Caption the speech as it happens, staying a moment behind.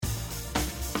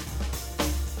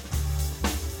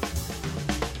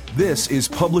This is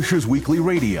Publishers Weekly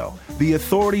Radio, the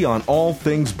authority on all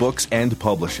things books and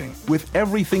publishing, with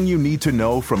everything you need to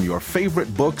know from your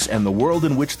favorite books and the world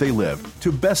in which they live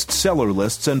to bestseller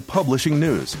lists and publishing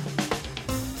news.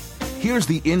 Here's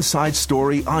the inside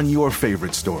story on your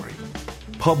favorite story.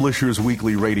 Publishers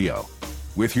Weekly Radio,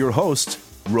 with your hosts,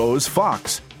 Rose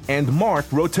Fox and Mark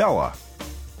Rotella.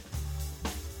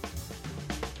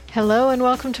 Hello and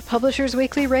welcome to Publishers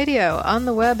Weekly Radio, on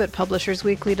the web at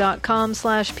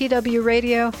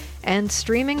publishersweekly.com/pwradio and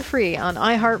streaming free on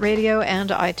iHeartRadio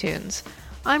and iTunes.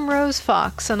 I'm Rose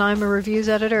Fox, and I'm a reviews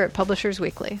editor at Publishers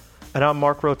Weekly. And I'm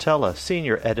Mark Rotella,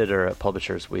 senior editor at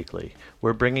Publishers Weekly.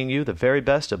 We're bringing you the very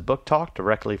best of book talk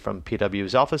directly from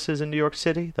PW's offices in New York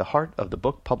City, the heart of the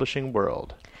book publishing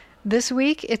world. This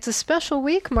week, it's a special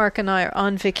week. Mark and I are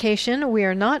on vacation. We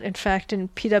are not, in fact, in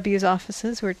PW's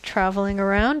offices. We're traveling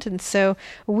around, and so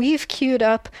we've queued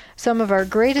up some of our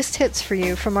greatest hits for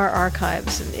you from our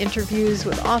archives and interviews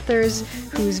with authors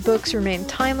whose books remain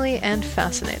timely and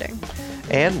fascinating.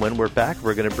 And when we're back,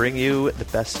 we're going to bring you the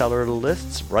bestseller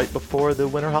lists right before the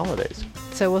winter holidays.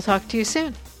 So we'll talk to you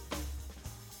soon.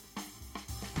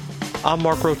 I'm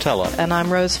Mark Rotella. And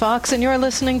I'm Rose Fox, and you're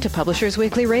listening to Publishers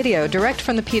Weekly Radio, direct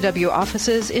from the PW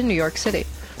offices in New York City.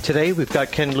 Today, we've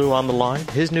got Ken Liu on the line.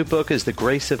 His new book is The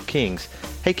Grace of Kings.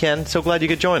 Hey, Ken, so glad you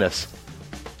could join us.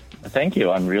 Thank you.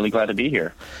 I'm really glad to be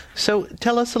here. So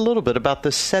tell us a little bit about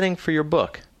the setting for your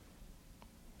book.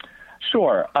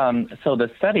 Sure. So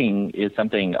the setting is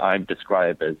something I've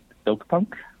described as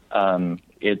silkpunk.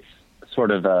 It's sort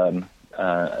of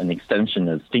an extension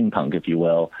of steampunk, if you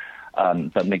will,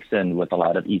 but mixed in with a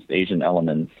lot of East Asian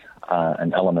elements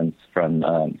and elements from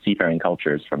seafaring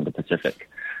cultures from the Pacific.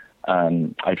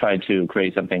 I tried to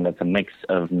create something that's a mix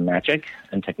of magic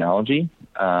and technology,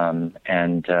 and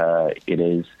it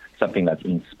is something that's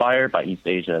inspired by East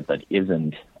Asia but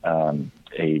isn't a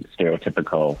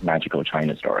stereotypical magical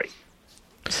China story.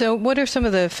 So what are some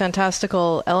of the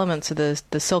fantastical elements of the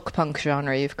silkpunk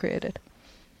genre you've created?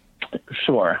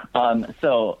 Sure.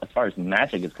 So as far as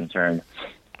magic is concerned,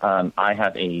 I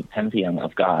have a pantheon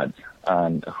of gods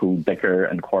who bicker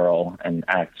and quarrel and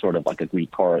act sort of like a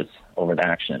Greek chorus over the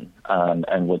action.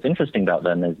 And what's interesting about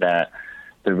them is that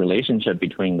the relationship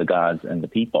between the gods and the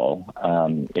people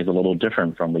is a little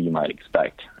different from what you might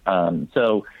expect.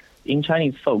 So in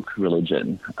Chinese folk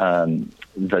religion,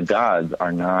 the gods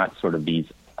are not sort of these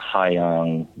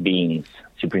high-young beings,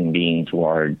 supreme beings who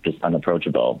are just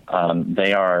unapproachable.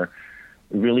 They are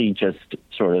really just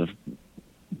sort of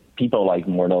people like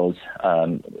mortals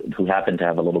who happen to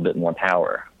have a little bit more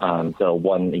power. So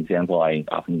one example I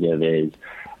often give is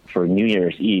for New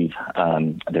Year's Eve,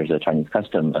 there's a Chinese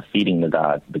custom of feeding the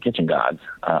gods, the kitchen gods,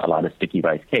 a lot of sticky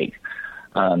rice cake.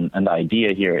 And the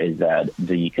idea here is that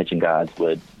the kitchen gods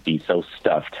would be so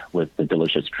stuffed with the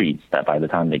delicious treats that by the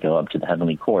time they go up to the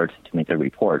heavenly court to make a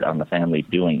report on the family's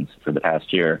doings for the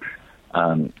past year,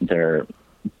 their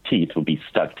teeth would be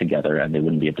stuck together and they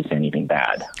wouldn't be able to say anything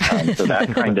bad. So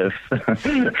that kind of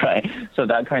right. So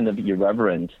that kind of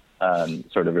irreverent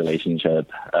sort of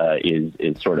relationship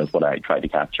is sort of what I try to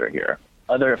capture here.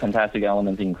 Other fantastic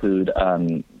elements include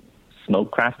smoke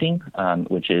crafting,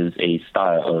 which is a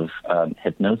style of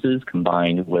hypnosis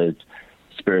combined with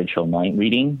spiritual mind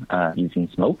reading using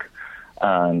smoke.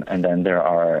 And then there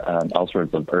are all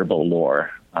sorts of herbal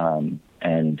lore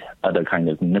and other kind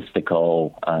of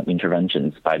mystical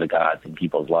interventions by the gods in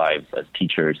people's lives as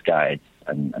teachers, guides,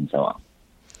 and so on.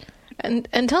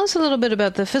 And tell us a little bit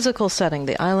about the physical setting,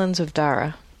 the islands of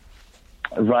Dara.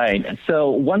 Right.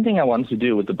 So one thing I wanted to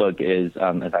do with the book is,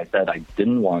 as I said, I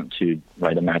didn't want to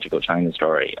write a magical China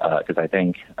story because I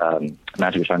think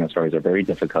magical China stories are very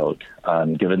difficult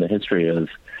given the history of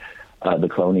the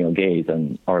colonial gaze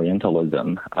and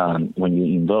Orientalism. When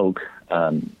you invoke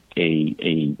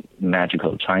a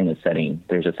magical China setting,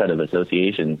 there's a set of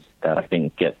associations that I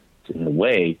think get in the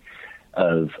way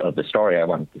of the story I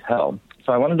wanted to tell.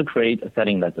 So I wanted to create a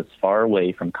setting that's as far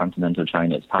away from continental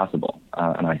China as possible,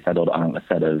 and I settled on a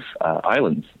set of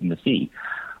islands in the sea.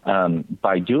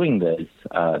 By doing this,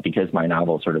 because my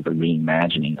novel is sort of a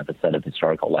reimagining of a set of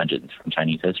historical legends from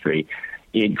Chinese history,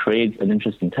 it creates an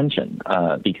interesting tension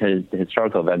because the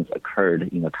historical events occurred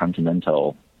in a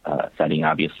continental setting,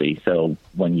 obviously. So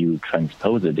when you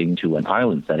transpose it into an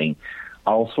island setting,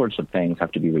 all sorts of things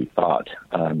have to be rethought,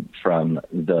 from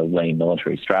the way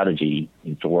military strategy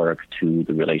needs to work to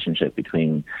the relationship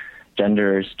between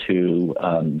genders to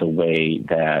the way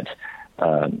that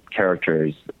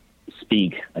characters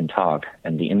speak and talk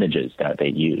and the images that they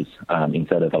use,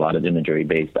 instead of a lot of imagery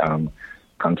based on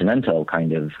continental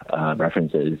kind of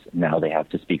references, now they have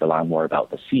to speak a lot more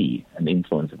about the sea and the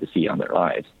influence of the sea on their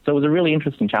lives. So it was a really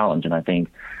interesting challenge, and I think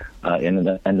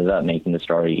it ended up making the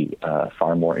story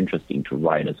far more interesting to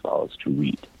write as well as to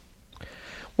read.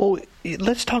 Well,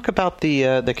 let's talk about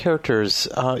the characters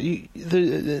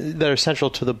that are central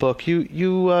to the book.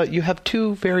 You have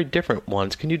two very different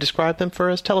ones. Can you describe them for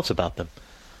us? Tell us about them.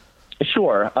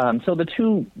 Sure. So the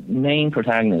two main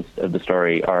protagonists of the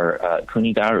story are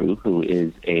Kunigaru, who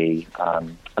is a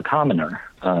commoner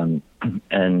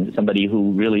and somebody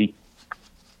who really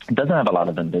doesn't have a lot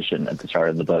of ambition at the start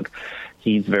of the book.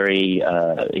 He's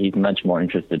he's much more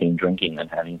interested in drinking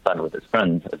and having fun with his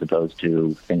friends as opposed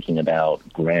to thinking about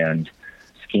grand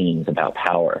schemes about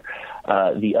power.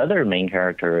 The other main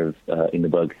character in the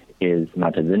book is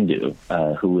Matazindu,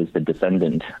 who is the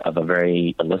descendant of a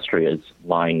very illustrious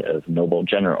line of noble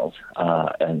generals,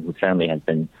 and whose family has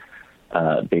been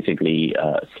basically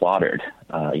slaughtered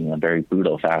in a very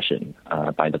brutal fashion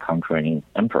by the conquering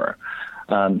emperor.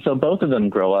 So both of them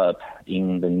grow up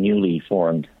in the newly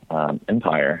formed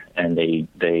empire, and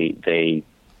they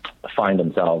find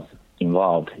themselves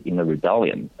involved in a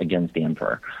rebellion against the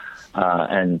emperor.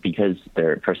 And because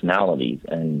their personalities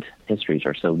and histories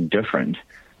are so different,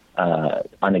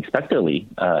 unexpectedly,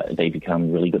 they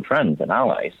become really good friends and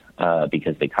allies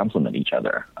because they complement each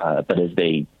other. But as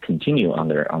they continue on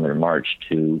their march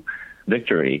to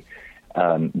victory,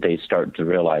 they start to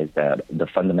realize that the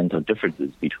fundamental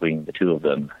differences between the two of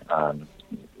them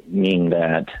mean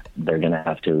that they're going to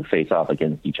have to face off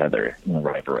against each other in a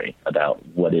rivalry about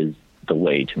what is the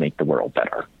way to make the world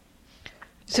better.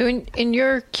 So in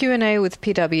your Q&A with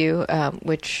PW,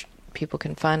 which people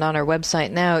can find on our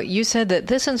website now, you said that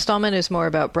this installment is more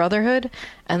about brotherhood,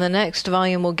 and the next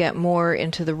volume will get more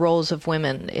into the roles of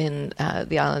women in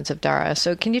the islands of Dara.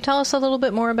 So can you tell us a little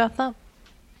bit more about that?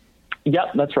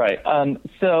 Yep, that's right.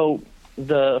 So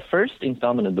the first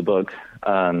installment of the book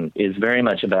is very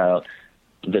much about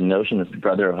the notion of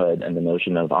brotherhood and the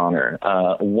notion of honor.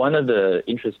 One of the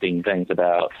interesting things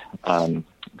about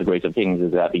The Grace of Kings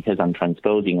is that because I'm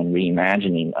transposing and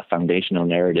reimagining a foundational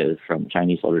narrative from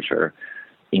Chinese literature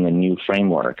in a new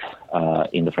framework,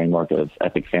 in the framework of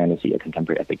epic fantasy, a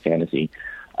contemporary epic fantasy,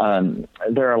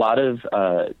 there are a lot of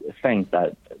things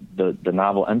that the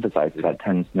novel emphasizes that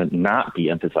tends to not be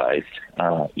emphasized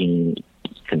in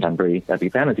contemporary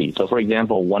epic fantasy. So, for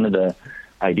example, one of the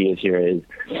ideas here is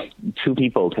two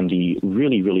people can be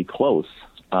really, really close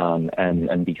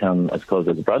and become as close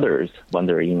as brothers when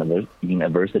they're in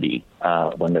adversity,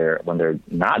 when they're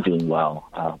not doing well,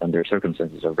 when their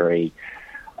circumstances are very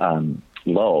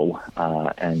low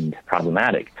and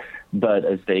problematic. But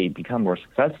as they become more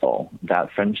successful,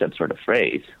 that friendship sort of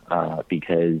frays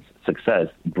because success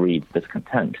breeds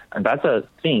discontent. And that's a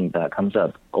theme that comes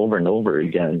up over and over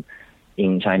again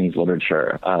in Chinese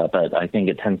literature, but I think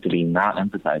it tends to be not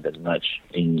emphasized as much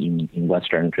in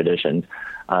Western traditions,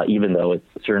 even though it's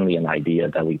certainly an idea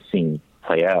that we've seen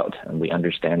play out and we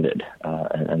understand it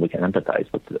and we can empathize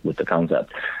with the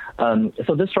concept.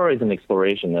 So this story is an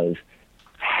exploration of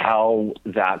how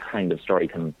that kind of story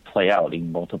can play out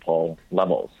in multiple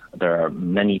levels. There are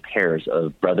many pairs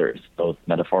of brothers, both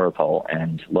metaphorical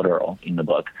and literal, in the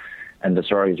book. And the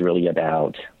story is really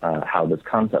about how this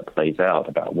concept plays out,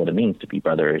 about what it means to be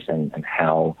brothers and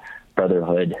how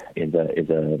brotherhood is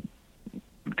a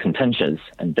contentious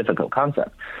and difficult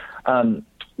concept.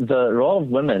 The role of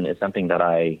women is something that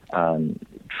I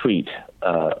treat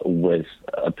with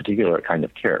a particular kind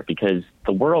of care because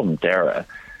the world in Dara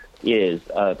is,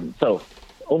 so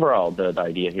overall the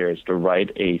idea here is to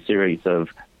write a series of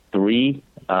three,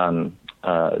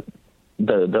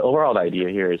 the overall idea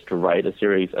here is to write a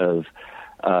series of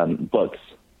books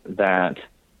that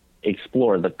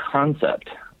explore the concept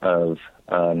of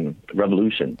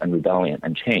revolution and rebellion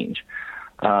and change.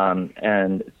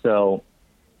 And so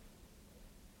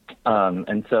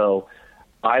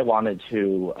I wanted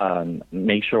to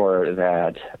make sure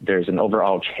that there's an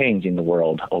overall change in the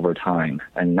world over time,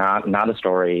 and not a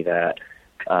story that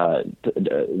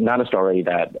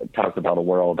talks about a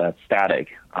world that's static,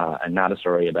 and not a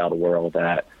story about a world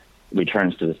that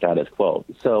returns to the status quo.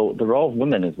 So the role of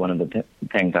women is one of the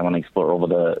things I want to explore over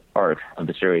the arc of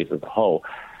the series as a whole.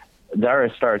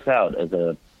 Dara starts out as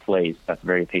a place that's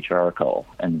very patriarchal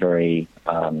and very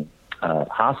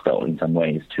hostile in some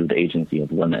ways to the agency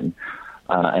of women.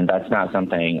 And that's not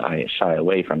something I shy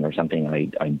away from or something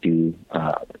I do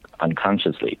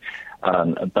unconsciously.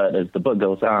 But as the book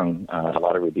goes on, a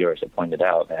lot of reviewers have pointed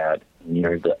out that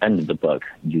near the end of the book,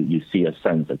 you see a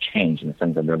sense of change and a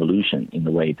sense of revolution in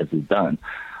the way this is done.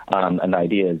 And the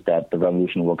idea is that the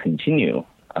revolution will continue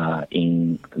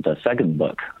in the second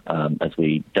book as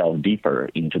we delve deeper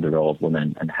into the role of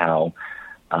women and how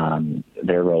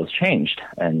their roles changed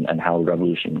and how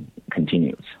revolution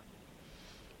continues.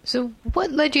 So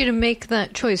what led you to make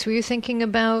that choice? Were you thinking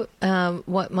about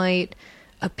what might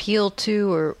appeal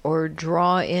to or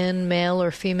draw in male or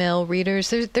female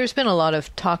readers? There's been a lot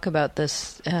of talk about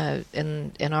this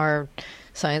in our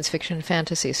science fiction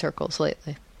fantasy circles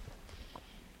lately.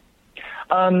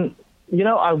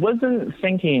 I wasn't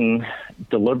thinking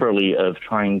deliberately of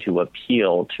trying to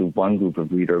appeal to one group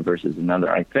of reader versus another.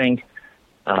 I think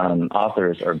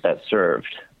authors are best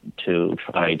served to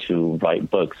try to write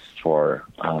books for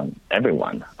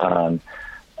everyone.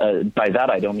 By that,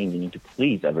 I don't mean you need to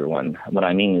please everyone. What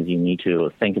I mean is you need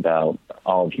to think about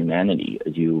all of humanity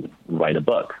as you write a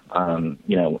book. Men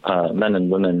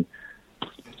and women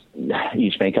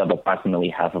each make up approximately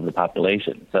half of the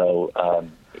population. So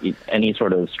any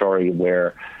sort of story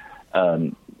where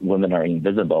women are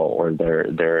invisible or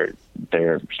their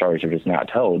stories are just not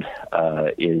told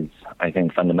is, I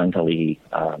think, fundamentally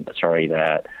a story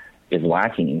that is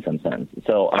lacking in some sense.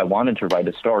 So I wanted to write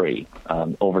a story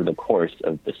over the course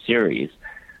of the series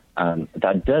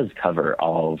that does cover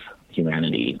all of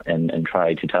humanity and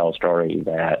try to tell a story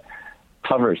that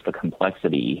covers the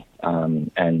complexity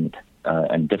and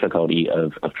difficulty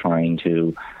of trying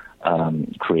to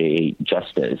create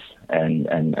justice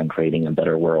and creating a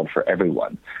better world for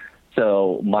everyone.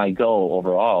 So my goal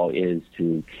overall is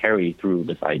to carry through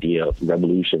this idea of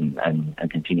revolution and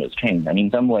continuous change. And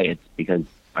in some way, it's because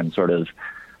I'm sort of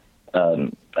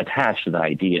attached to the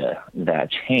idea that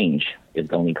change is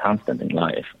the only constant in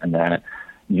life, and that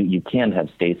you can't have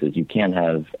stasis, you can't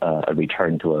have a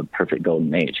return to a perfect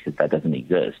golden age, because that doesn't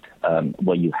exist.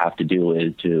 What you have to do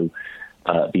is to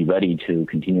be ready to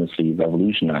continuously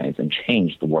revolutionize and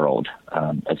change the world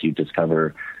as you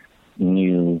discover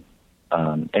new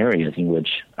areas in which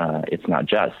it's not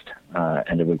just,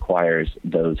 and it requires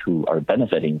those who are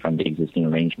benefiting from the existing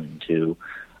arrangement to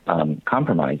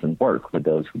compromise and work with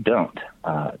those who don't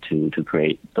to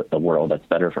create the world that's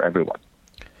better for everyone.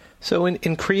 So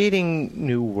in creating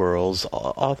new worlds,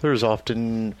 authors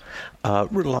often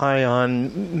rely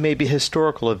on maybe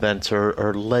historical events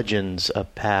or legends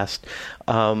of past.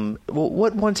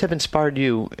 What ones have inspired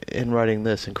you in writing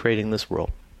this and creating this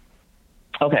world?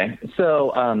 Okay,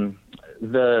 so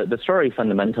the story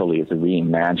fundamentally is a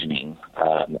reimagining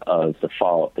of the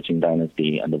fall of the Qing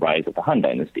Dynasty and the rise of the Han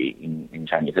Dynasty in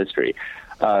Chinese history.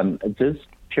 This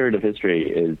period of history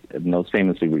is most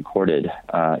famously recorded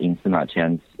in Sima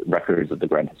Qian's Records of the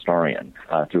Grand Historian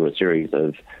through a series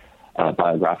of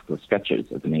biographical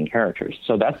sketches of the main characters.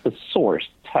 So that's the source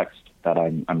text that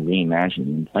I'm reimagining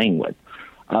and playing with.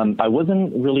 I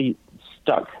wasn't really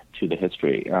stuck to the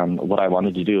history. What I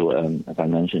wanted to do, as I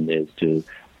mentioned, is to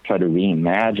try to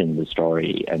reimagine the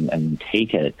story and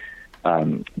take it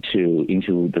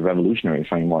into the revolutionary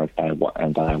framework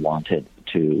that I wanted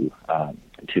to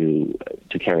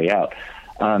carry out.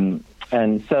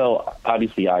 And so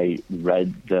obviously I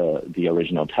read the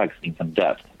original text in some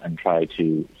depth and tried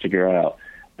to figure out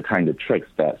the kind of tricks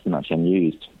that Sima Qian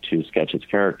used to sketch his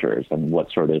characters and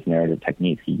what sort of narrative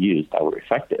techniques he used that were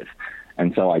effective.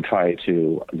 And so I tried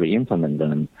to re-implement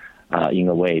them in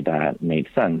a way that made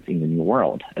sense in the new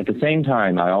world. At the same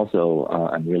time, I also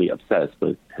am really obsessed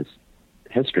with his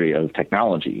history of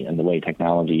technology and the way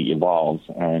technology evolves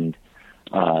and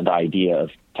the idea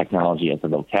of technology as a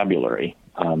vocabulary.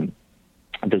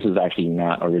 This is actually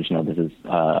not original. This is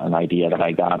an idea that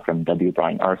I got from W.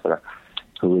 Brian Arthur,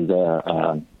 who is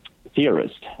a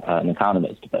theorist, an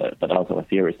economist, but also a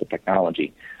theorist of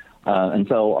technology. And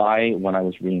so when I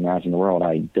was reimagining the world,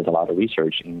 I did a lot of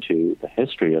research into the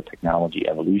history of technology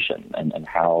evolution and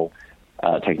how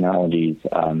technologies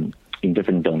in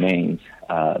different domains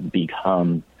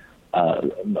become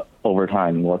over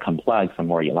time more complex and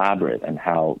more elaborate, and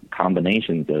how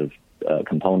combinations of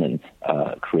components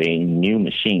create new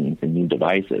machines and new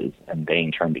devices, and they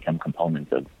in turn become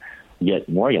components of yet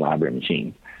more elaborate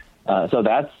machines. So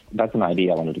that's an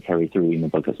idea I wanted to carry through in the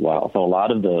book as well. So a lot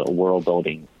of the world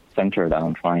building centered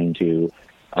on trying to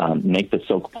make the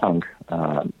soap punk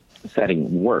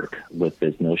setting work with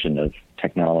this notion of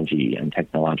technology and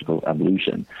technological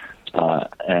evolution.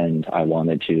 And I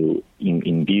wanted to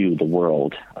imbue the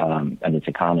world and its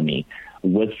economy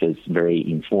with this very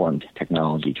informed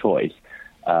technology choice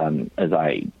as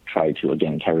I try to,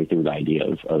 again, carry through the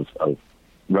idea of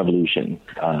revolution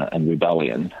and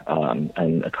rebellion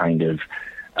and a kind of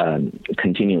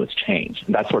continuous change.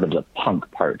 That's sort of the punk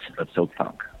part of soap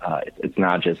punk. It's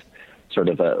not just sort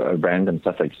of a random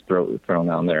suffix thrown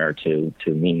on there to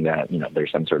mean that,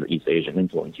 there's some sort of East Asian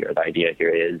influence here. The idea here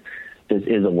is this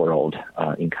is a world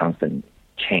in constant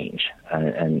change,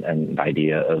 and the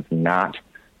idea of not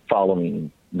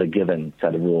following the given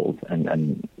set of rules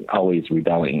and always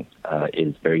rebelling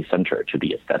is very central to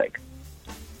the aesthetic.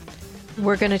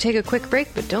 We're going to take a quick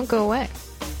break, but don't go away.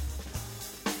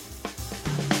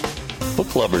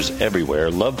 Book lovers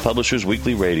everywhere love Publishers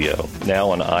Weekly Radio, now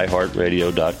on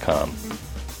iHeartRadio.com.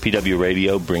 PW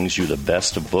Radio brings you the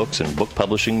best of books and book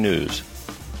publishing news.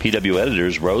 PW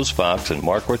editors Rose Fox and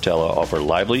Mark Rotella offer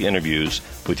lively interviews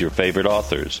with your favorite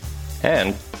authors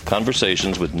and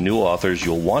conversations with new authors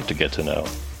you'll want to get to know.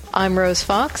 I'm Rose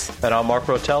Fox. And I'm Mark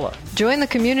Rotella. Join the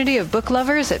community of book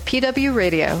lovers at PW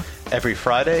Radio. Every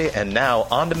Friday and now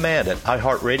on demand at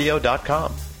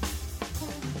iHeartRadio.com.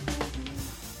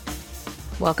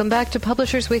 Welcome back to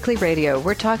Publishers Weekly Radio.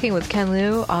 We're talking with Ken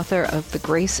Liu, author of The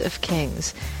Grace of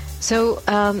Kings. So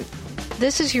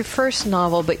this is your first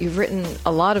novel, but you've written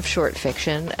a lot of short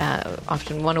fiction,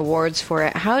 often won awards for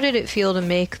it. How did it feel to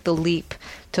make the leap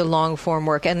to long-form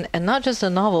work? And not just a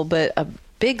novel, but a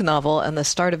big novel and the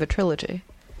start of a trilogy.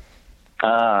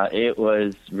 It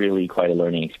was really quite a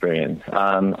learning experience.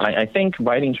 I think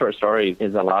writing short stories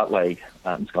is a lot like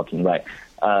sculpting, right?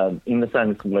 In the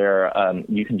sense where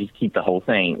you can just keep the whole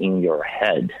thing in your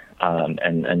head,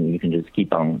 and you can just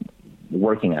keep on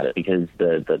working at it because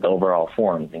the overall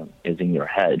form is in your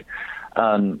head.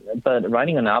 But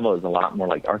writing a novel is a lot more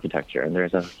like architecture, and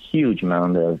there's a huge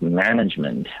amount of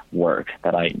management work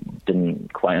that I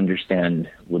didn't quite understand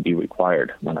would be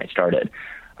required when I started.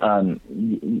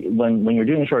 When you're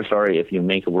doing a short story, if you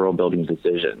make a world-building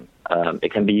decision,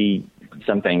 it can be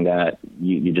something that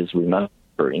you just remember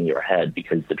in your head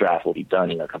because the draft will be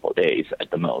done in a couple of days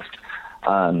at the most.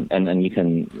 And then you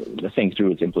can think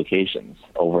through its implications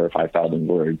over 5,000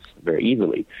 words very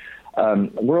easily.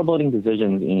 World-building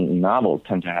decisions in novels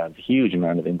tend to have a huge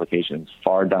amount of implications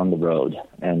far down the road,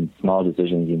 and small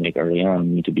decisions you make early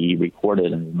on need to be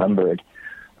recorded and remembered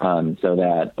so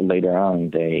that later on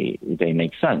they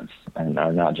make sense and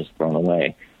are not just thrown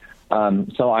away.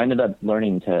 So I ended up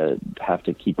learning to have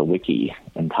to keep a wiki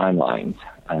and timelines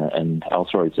and all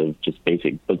sorts of just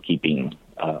basic bookkeeping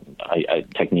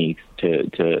techniques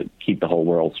to keep the whole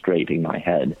world straight in my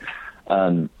head.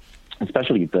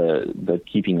 Especially the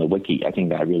keeping a wiki, I think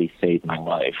that really saved my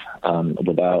life.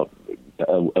 Without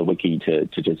a wiki to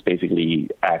just basically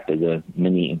act as a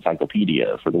mini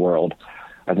encyclopedia for the world,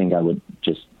 I think I would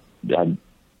just I'd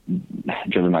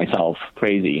driven myself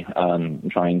crazy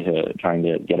trying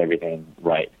to get everything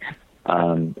right.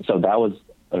 So that was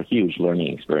a huge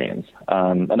learning experience.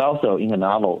 And also in a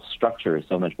novel, structure is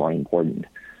so much more important.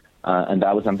 And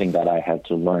that was something that I had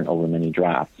to learn over many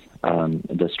drafts.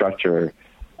 The structure,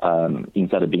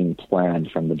 instead of being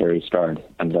planned from the very start,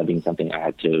 ended up being something I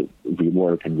had to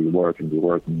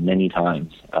rework many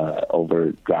times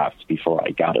over drafts before I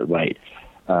got it right.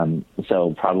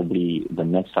 So probably the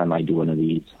next time I do one of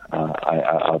these,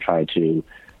 I'll try to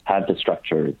have the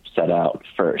structure set out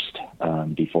first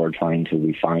before trying to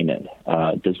refine it.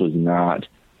 This was not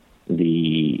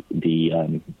the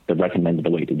recommended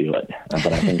way to do it, but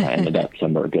I think I ended up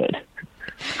somewhere good.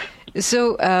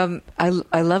 So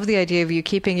I love the idea of you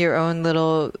keeping your own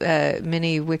little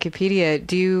mini Wikipedia.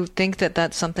 Do you think that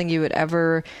that's something you would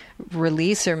ever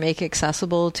release or make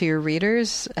accessible to your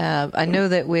readers? I know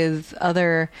that with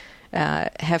other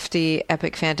hefty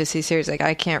epic fantasy series, like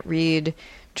I can't read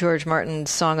George Martin's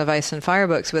Song of Ice and Fire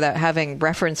books without having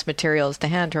reference materials to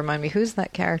hand to remind me who's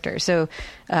that character. So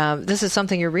this is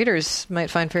something your readers might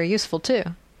find very useful too.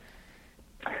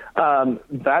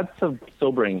 That's a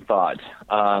sobering thought.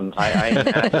 I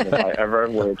imagine if I ever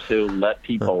were to let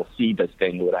people see this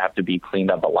thing, it would have to be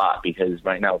cleaned up a lot because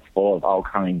right now it's full of all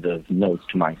kinds of notes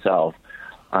to myself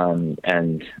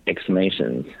and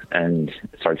exclamations and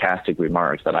sarcastic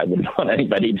remarks that I wouldn't want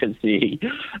anybody to see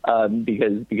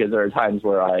because there are times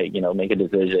where I make a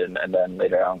decision and then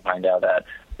later on find out that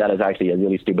is actually a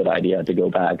really stupid idea to go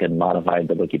back and modify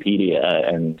the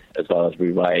Wikipedia and as well as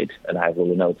rewrite, and I have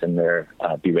little notes in there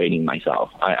berating myself.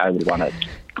 I would want to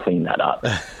clean that up.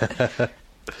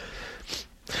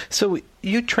 So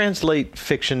you translate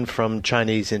fiction from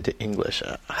Chinese into English.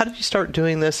 How did you start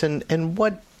doing this, and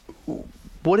what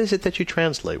is it that you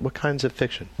translate? What kinds of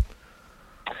fiction?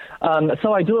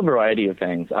 So I do a variety of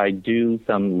things. I do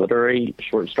some literary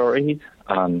short stories.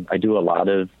 I do a lot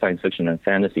of science fiction and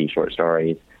fantasy short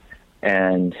stories.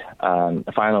 And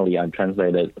finally, I've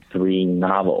translated 3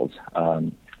 novels,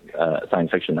 science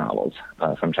fiction novels,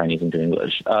 from Chinese into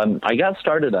English. I got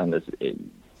started on this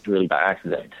really by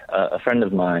accident. A friend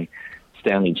of mine,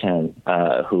 Stanley Chen,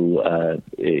 who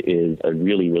is a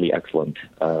really, really excellent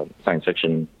science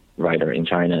fiction writer in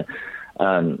China,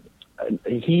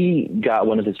 he got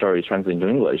one of his stories translated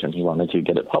into English, and he wanted to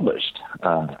get it published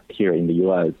here in the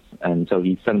U.S. And so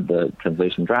he sent the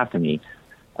translation draft to me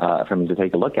for me to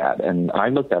take a look at. And I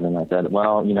looked at it and I said,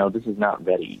 well, this is not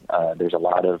ready. There's a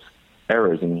lot of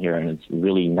errors in here, and it's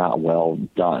really not well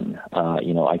done.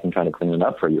 I can try to clean it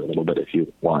up for you a little bit if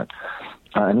you want.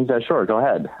 And he said, sure, go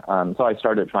ahead. So I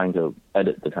started trying to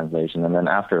edit the translation, and then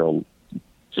after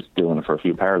just doing it for a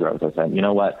few paragraphs, I said, you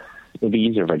know what? It would be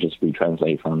easier if I just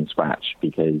retranslate from scratch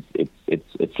because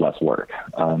it's less work.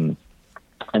 And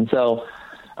so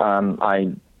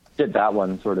I did that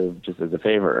one sort of just as a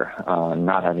favor,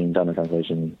 not having done a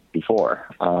translation before.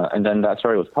 And then that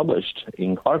story was published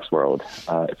in Clarkesworld.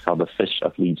 It's called The Fish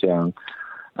of Lijiang.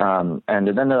 And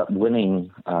it ended up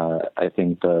winning, I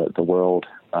think, the World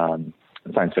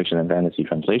Science Fiction and Fantasy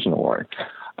Translation Award,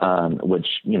 which,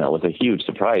 was a huge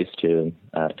surprise to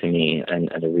me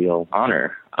and a real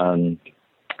honor. And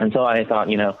so I thought,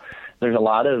 there's a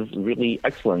lot of really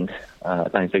excellent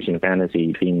science fiction and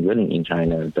fantasy being written in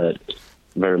China, but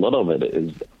very little of it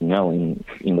is known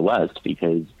in the West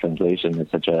because translation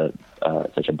is such a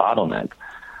bottleneck.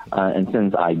 And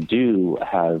since I do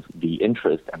have the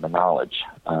interest and the knowledge,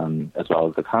 as well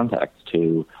as the context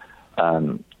to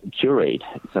curate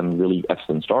some really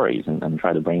excellent stories and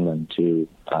try to bring them to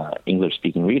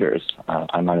English-speaking readers,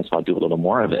 I might as well do a little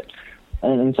more of it.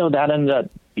 And so that ended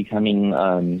up becoming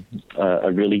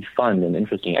a really fun and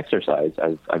interesting exercise.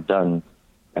 I've done,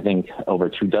 I think, over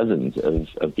 24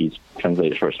 of these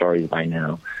translated short stories by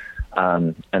now,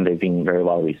 and they've been very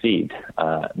well received,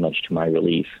 much to my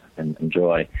relief and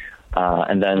joy.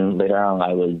 And then later on,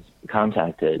 I was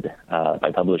contacted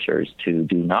by publishers to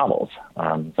do novels.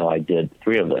 So I did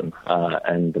 3 of them,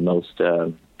 and the most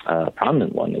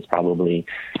prominent one is probably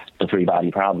The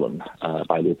Three-Body Problem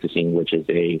by Liu Cixin, which is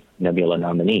a Nebula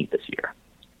nominee this year.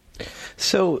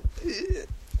 So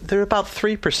there are about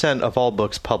 3% of all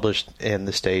books published in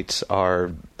the States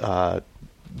are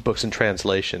books in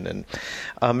translation, and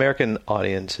American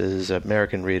audiences,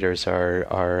 American readers are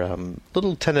a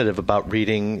little tentative about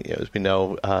reading, as we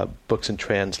know, books in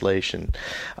translation.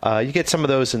 You get some of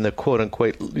those in the quote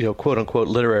unquote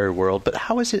literary world, but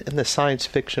how is it in the science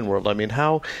fiction world? I mean,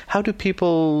 how do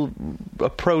people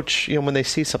approach, when they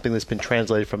see something that's been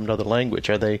translated from another language?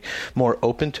 Are they more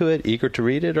open to it, eager to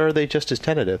read it, or are they just as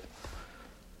tentative?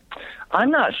 I'm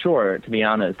not sure, to be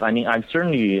honest. I mean, I've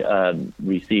certainly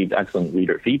received excellent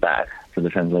reader feedback for the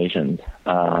translations,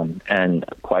 and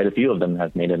quite a few of them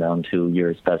have made it onto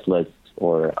year's best lists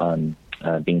or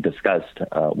being discussed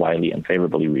widely and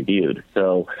favorably reviewed.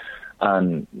 So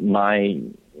my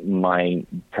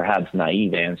perhaps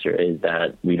naive answer is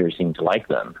that readers seem to like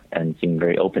them and seem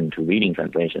very open to reading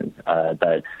translations.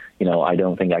 But I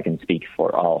don't think I can speak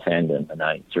for all fandom, and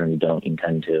I certainly don't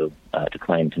intend to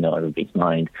claim to know everybody's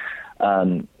mind.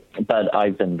 But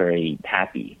I've been very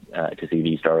happy to see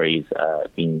these stories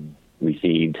being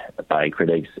received by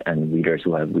critics and readers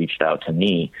who have reached out to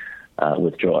me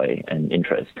with joy and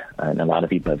interest. And a lot of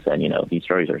people have said, these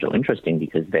stories are so interesting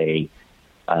because they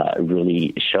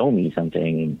really show me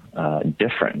something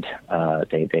different.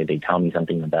 They tell me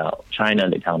something about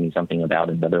China. They tell me something about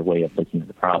another way of looking at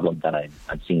the problem that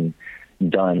I've seen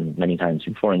done many times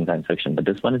before in science fiction. But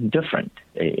this one is different.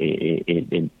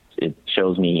 It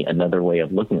shows me another way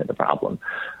of looking at the problem.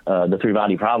 The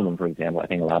Three-Body Problem, for example, I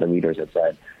think a lot of readers have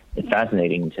said it's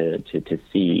fascinating to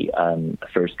see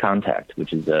first contact,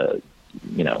 which is a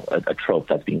trope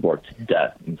that's being worked to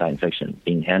death in science fiction,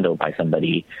 being handled by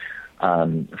somebody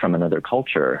from another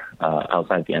culture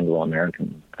outside the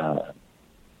Anglo-American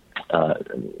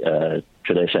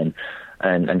tradition,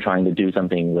 and trying to do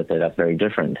something with it that's very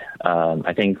different.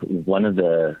 I think one of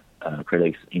the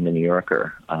critics in the New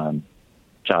Yorker,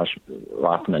 Josh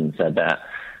Rothman, said that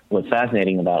what's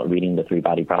fascinating about reading The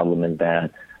Three-Body Problem is that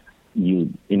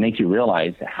it makes you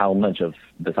realize how much of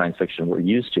the science fiction we're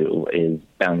used to is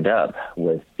bound up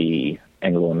with the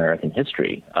Anglo-American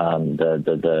history.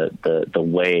 The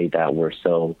way that we're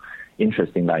so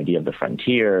interested in the idea of the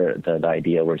frontier, the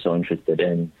idea we're so interested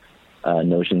in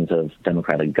notions of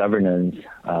democratic governance,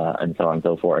 and so on and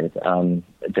so forth.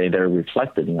 They're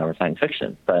reflected in our science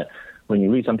fiction, but when you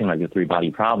read something like The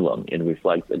Three-Body Problem, it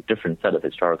reflects a different set of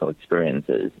historical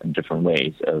experiences and different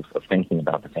ways of thinking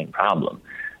about the same problem.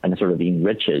 And it sort of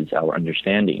enriches our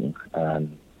understanding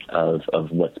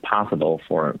of what's possible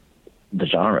for the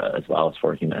genre as well as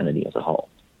for humanity as a whole.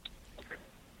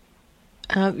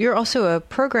 You're also a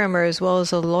programmer as well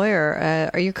as a lawyer.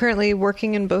 Are you currently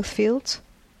working in both fields?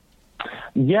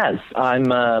 Yes, I'm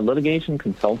a litigation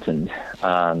consultant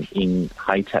in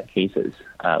high-tech cases,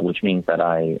 which means that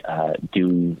I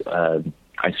do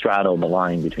I straddle the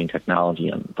line between technology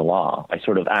and the law. I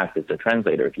sort of act as a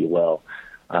translator, if you will,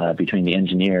 between the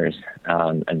engineers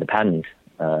and the patent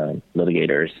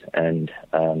litigators and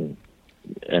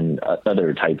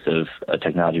other types of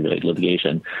technology-related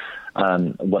litigation.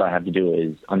 What I have to do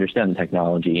is understand the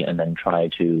technology and then try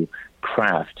to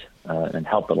craft and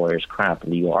help the lawyers craft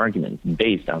legal arguments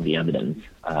based on the evidence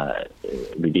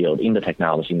revealed in the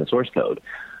technology, in the source code.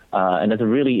 And it's a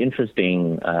really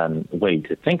interesting way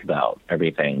to think about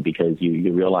everything, because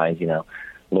you realize,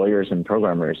 lawyers and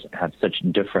programmers have such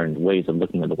different ways of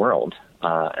looking at the world.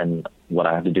 And what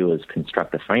I have to do is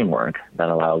construct a framework that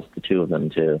allows the two of them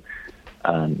to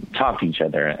talk to each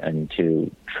other and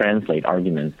to translate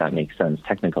arguments that make sense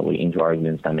technically into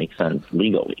arguments that make sense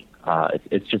legally.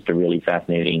 It's just a really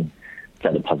fascinating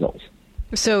set of puzzles.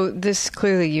 So this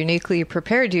clearly uniquely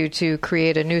prepared you to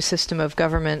create a new system of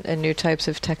government and new types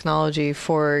of technology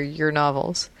for your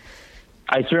novels.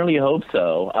 I certainly hope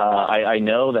so. I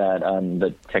know that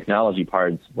the technology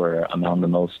parts were among the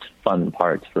most fun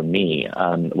parts for me.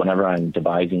 Whenever I'm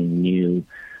devising new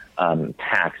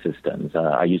tax systems,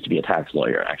 I used to be a tax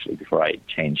lawyer, actually, before I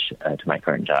changed to my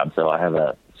current job. So I have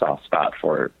a soft spot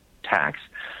for tax.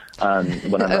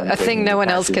 A thing no one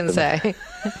else can say.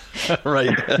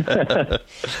 Right.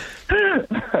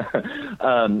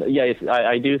 Yes,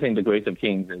 I do think The Grace of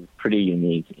Kings is pretty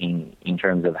unique in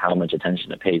terms of how much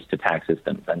attention it pays to tax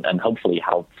systems and hopefully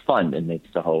how fun it makes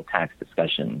the whole tax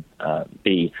discussion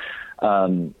be.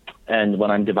 And when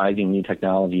I'm devising new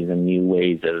technologies and new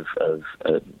ways of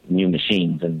new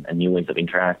machines and new ways of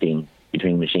interacting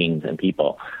between machines and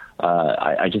people,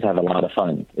 I just have a lot of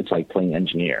fun. It's like playing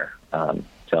engineer.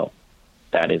 So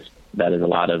that is a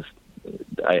lot of,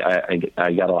 I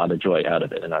got a lot of joy out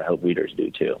of it, and I hope readers do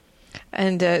too.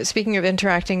 And speaking of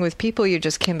interacting with people, you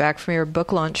just came back from your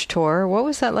book launch tour. What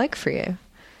was that like for you?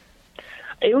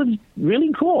 It was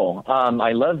really cool.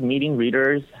 I love meeting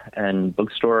readers and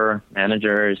bookstore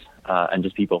managers and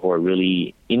just people who are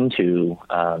really into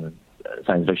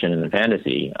science fiction and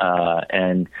fantasy.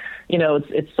 And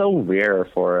it's so rare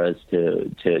for us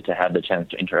to have the chance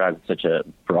to interact with such a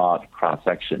broad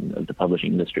cross-section of the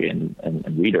publishing industry and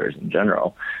readers in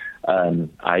general.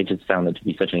 I just found it to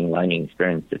be such an enlightening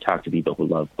experience to talk to people who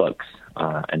love books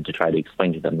and to try to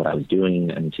explain to them what I was doing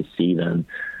and to see them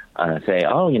say,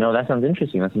 oh, that sounds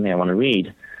interesting. That's something I want to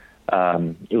read.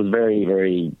 It was very,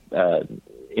 very,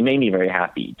 it made me very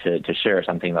happy to share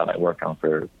something that I worked on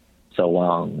for so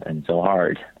long and so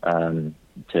hard,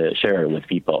 to share it with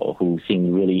people who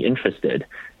seemed really interested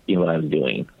in what I was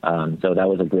doing. So that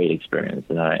was a great experience,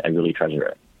 and I really treasure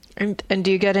it. And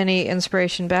do you get any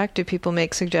inspiration back? Do people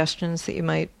make suggestions that you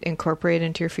might incorporate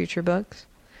into your future books?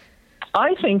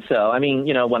 I think so. I mean,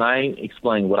 when I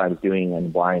explained what I was doing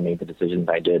and why I made the decisions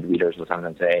I did, readers will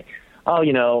sometimes say, oh,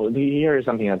 here's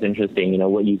something that's interesting.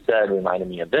 What you said reminded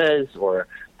me of this, or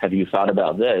have you thought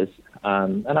about this?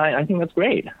 And I think that's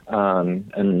great.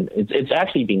 And it's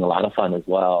actually been a lot of fun as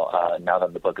well, now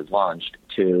that the book is launched,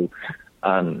 to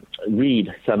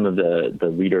read some of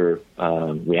the reader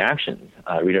reactions.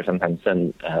 Readers sometimes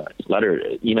send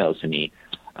emails to me,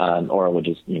 or would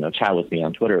just chat with me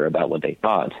on Twitter about what they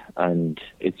thought, and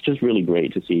it's just really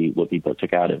great to see what people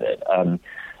took out of it.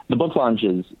 The book launch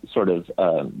is sort of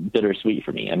bittersweet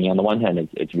for me. I mean, on the one hand,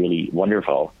 it's really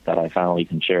wonderful that I finally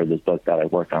can share this book that I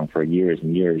worked on for years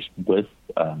and years with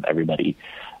everybody,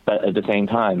 but at the same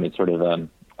time, it's sort of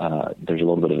there's a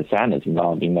little bit of a sadness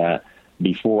involved in that.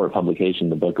 Before publication,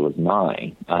 the book was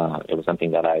mine. It was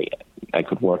something that I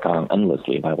could work on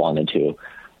endlessly if I wanted to,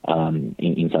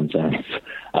 in some sense.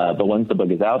 But once the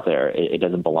book is out there, it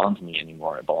doesn't belong to me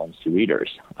anymore. It belongs to readers.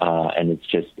 And it's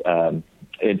just,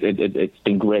 it's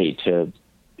been great to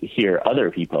hear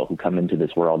other people who come into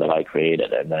this world that I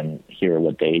created and then hear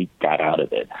what they got out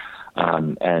of it.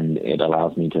 And it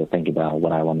allows me to think about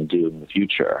what I want to do in the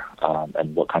future,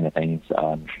 and what kind of things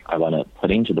I want to put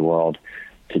into the world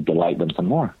to delight them some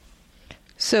more.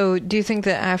 So do you think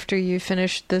that after you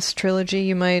finish this trilogy,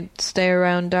 you might stay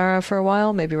around Dara for a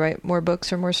while, maybe write more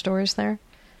books or more stories there?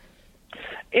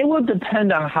 It would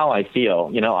depend on how I feel.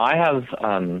 I have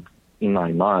in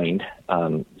my mind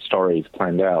stories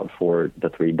planned out for the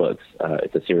 3 books.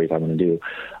 It's a series I want to do.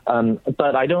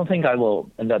 But I don't think I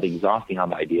will end up exhausting all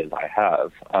the ideas I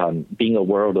have. Being a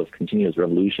world of continuous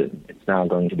revolution, it's now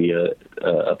going to be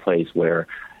a place where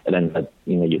it ends up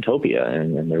utopia,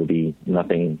 and there will be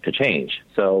nothing to change.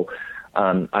 So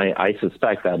I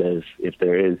suspect that if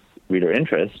there is reader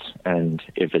interest, and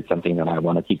if it's something that I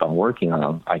want to keep on working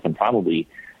on, I can probably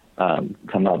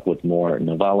come up with more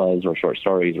novellas or short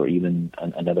stories or even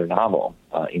another novel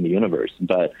in the universe.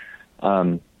 But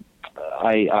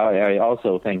I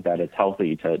also think that it's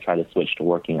healthy to try to switch to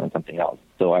working on something else.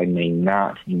 So I may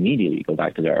not immediately go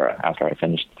back to Vera after I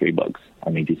finish 3 books. I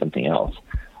may do something else,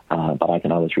 but I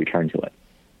can always return to it.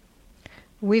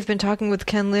 We've been talking with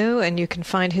Ken Liu, and you can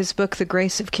find his book, The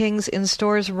Grace of Kings, in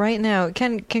stores right now.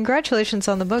 Ken, congratulations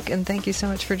on the book, and thank you so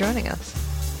much for joining us.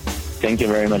 Thank you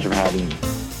very much for having me.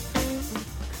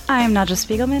 I'm Nadja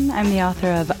Spiegelman. I'm the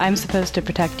author of I'm Supposed to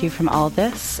Protect You from All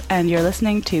This, and you're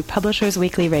listening to Publishers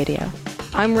Weekly Radio.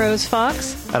 I'm Rose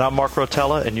Fox. And I'm Mark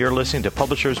Rotella, and you're listening to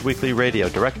Publishers Weekly Radio,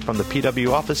 direct from the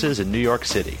PW offices in New York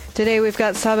City. Today we've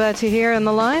got Sabaa Tahir on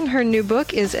the line. Her new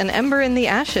book is An Ember in the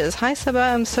Ashes. Hi,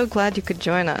 Sabaa. I'm so glad you could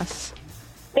join us.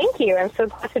 Thank you. I'm so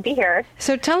glad to be here.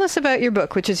 So tell us about your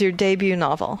book, which is your debut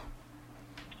novel.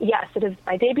 Yes, it is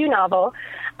my debut novel.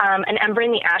 An Ember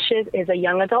in the Ashes is a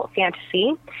young adult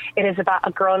fantasy. It is about a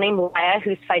girl named Laia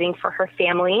who's fighting for her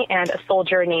family and a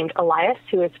soldier named Elias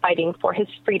who is fighting for his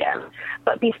freedom.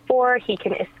 But before he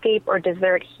can escape or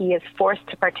desert, he is forced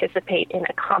to participate in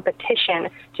a competition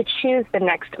to choose the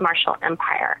next martial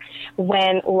empire.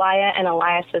 When Laia and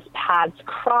Elias's paths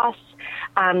cross,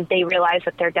 they realize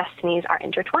that their destinies are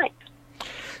intertwined.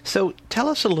 So tell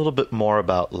us a little bit more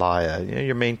about Laia.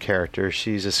 Your main character,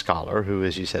 she's a scholar who,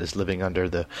 as you said, is living under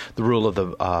the rule of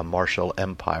the martial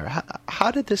empire.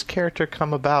 How did this character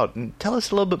come about? And tell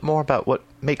us a little bit more about what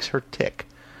makes her tick.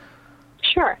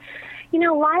 Sure.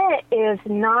 Laia is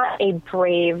not a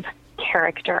brave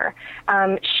character.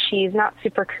 She's not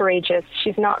super courageous.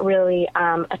 She's not really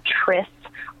a Triss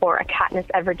or a Katniss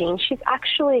Everdeen. She's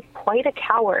actually quite a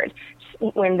coward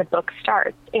when the book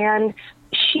starts. And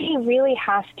she really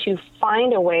has to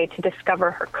find a way to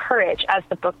discover her courage as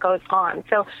the book goes on.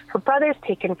 So her brother's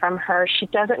taken from her. She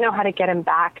doesn't know how to get him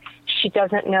back. She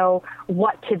doesn't know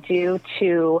what to do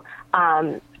to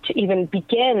even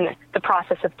begin the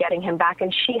process of getting him back.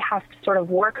 And she has to sort of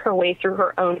work her way through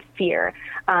her own fear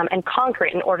and conquer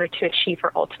it in order to achieve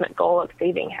her ultimate goal of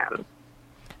saving him.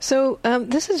 So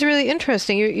this is really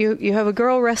interesting. You have a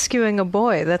girl rescuing a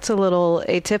boy. That's a little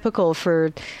atypical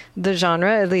for the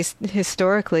genre, at least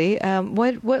historically.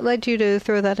 What led you to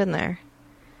throw that in there?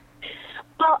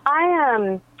 Well,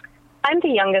 I'm the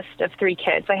youngest of 3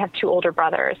 kids. I have 2 older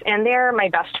brothers, and they're my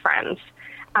best friends.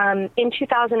 In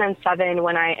 2007,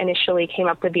 when I initially came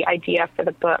up with the idea for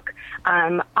the book,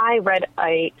 I read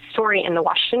a story in the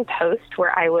Washington Post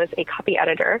where I was a copy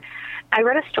editor. I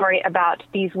read a story about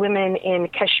these women in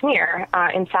Kashmir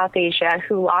in South Asia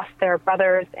who lost their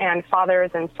brothers and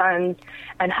fathers and sons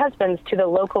and husbands to the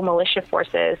local militia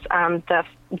forces. The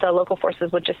local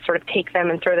forces would just sort of take them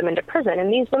and throw them into prison,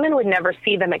 and these women would never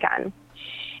see them again.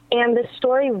 And the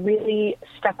story really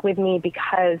stuck with me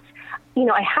because,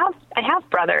 I have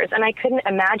brothers, and I couldn't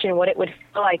imagine what it would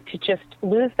feel like to just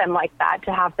lose them like that,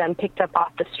 to have them picked up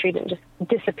off the street and just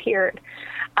disappeared.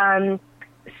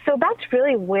 So that's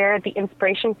really where the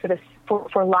inspiration for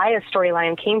Laia's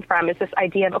storyline came from, is this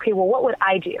idea of, okay, well, what would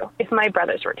I do if my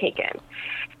brothers were taken?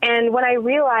 And when I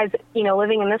realized,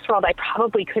 living in this world, I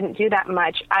probably couldn't do that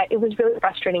much, it was really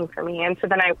frustrating for me. And so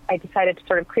then I decided to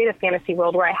sort of create a fantasy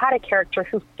world where I had a character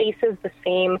who faces the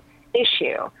same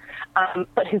issue,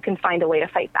 but who can find a way to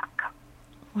fight back.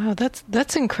 Wow,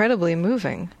 that's incredibly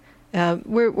moving.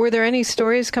 Were there any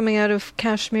stories coming out of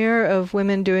Kashmir of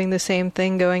women doing the same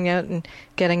thing, going out and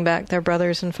getting back their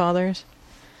brothers and fathers?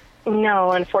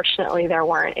 No, unfortunately, there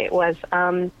weren't. It was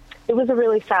a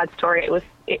really sad story.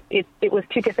 It was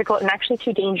too difficult and actually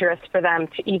too dangerous for them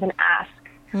to even ask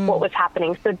what was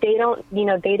happening. So they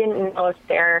didn't know if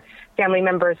their family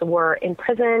members were in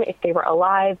prison, if they were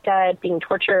alive, dead, being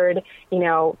tortured.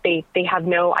 They have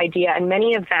no idea, and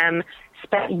many of them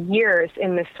spent years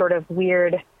in this sort of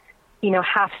weird,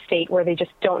 half state where they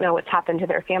just don't know what's happened to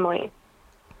their family.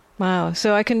 Wow.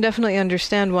 So I can definitely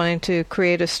understand wanting to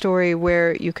create a story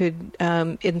where you could,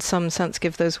 in some sense,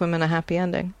 give those women a happy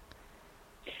ending.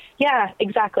 Yeah,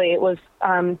 exactly. It was,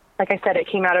 like I said,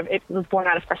 it was born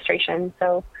out of frustration.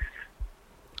 So.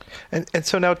 And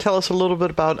so now tell us a little bit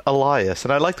about Elias.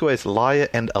 And I like the way it's Laia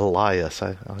and Elias.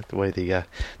 I like the way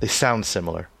they sound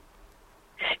similar.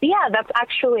 Yeah, that's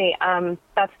actually,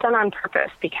 that's done on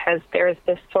purpose because there's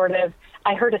this sort of,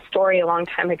 I heard a story a long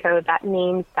time ago that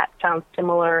names that sound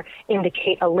similar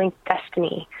indicate a linked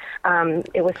destiny.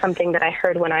 It was something that I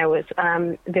heard when I was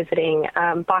visiting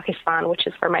Pakistan, which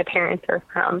is where my parents are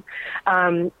from.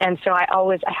 And so I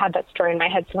had that story in my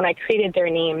head. So when I created their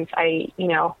names, I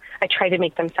tried to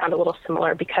make them sound a little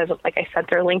similar because, like I said,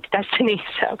 they're linked destiny.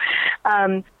 So,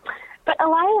 But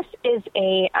Elias is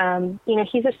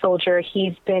he's a soldier.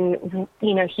 He's been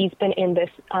in this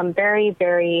very,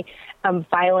 very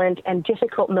violent and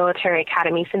difficult military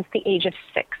academy since the age of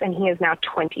 6, and he is now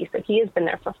 20. So he has been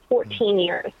there for 14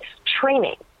 years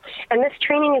training. And this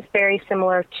training is very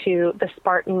similar to the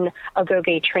Spartan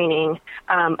Agoge training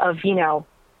of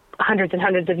hundreds and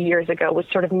hundreds of years ago, which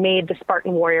sort of made the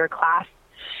Spartan warrior class.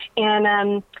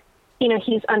 And,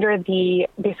 he's under the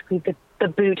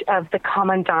boot of the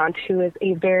commandant, who is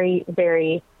a very,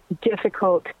 very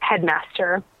difficult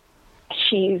headmaster.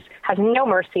 She has no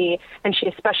mercy, and she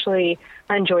especially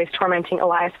enjoys tormenting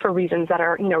Elias for reasons that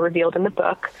are, revealed in the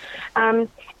book. And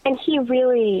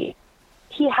he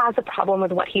has a problem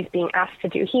with what he's being asked to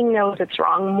do. He knows it's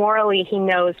wrong. Morally, he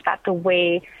knows that the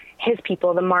way his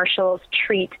people, the marshals,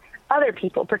 treat other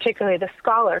people, particularly the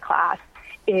scholar class,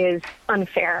 is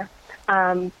unfair.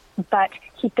 But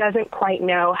he doesn't quite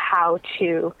know how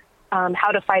to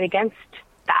fight against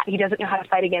that. He doesn't know how to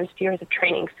fight against years of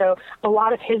training. So a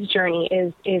lot of his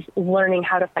journey is learning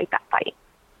how to fight that fight.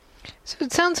 So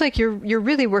it sounds like you're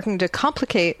really working to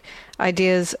complicate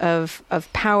ideas of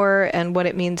power and what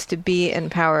it means to be in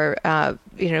power.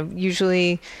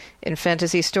 Usually in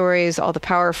fantasy stories, all the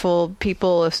powerful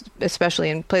people,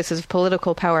 especially in places of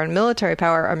political power and military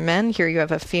power, are men. Here you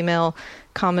have a female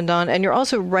commandant, and you're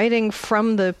also writing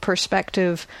from the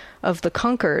perspective of the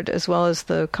conquered as well as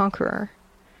the conqueror.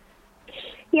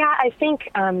 Yeah, I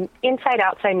think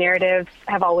inside-outside narratives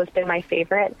have always been my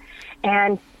favorite.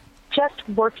 And just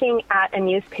working at a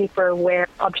newspaper where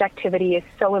objectivity is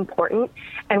so important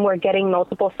and where getting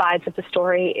multiple sides of the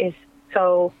story is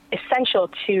so essential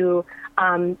to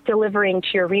delivering to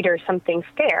your readers something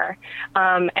fair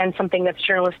and something that's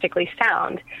journalistically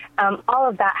sound. All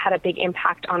of that had a big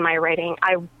impact on my writing.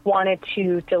 I wanted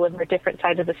to deliver different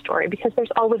sides of the story because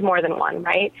there's always more than one,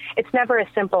 right? It's never as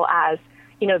simple as,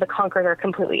 the conquered are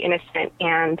completely innocent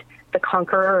and the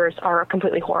conquerors are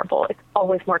completely horrible. It's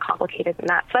always more complicated than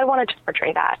that. So I wanted to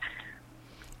portray that.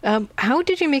 How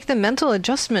did you make the mental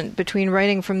adjustment between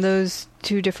writing from those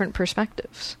two different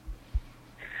perspectives?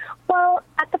 Well,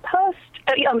 at the Post,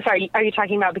 I'm sorry, are you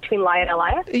talking about between Laia and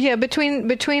Elias? Yeah, between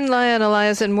Laia and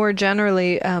Elias, and more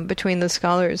generally between the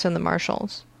scholars and the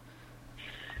marshals.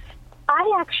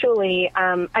 I actually,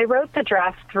 I wrote the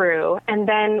draft through, and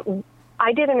then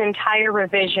I did an entire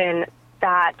revision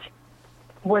that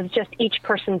was just each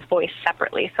person's voice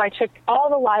separately. So I took all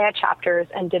the Laia chapters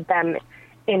and did them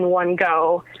in one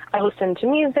go. I listened to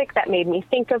music that made me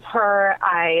think of her.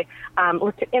 I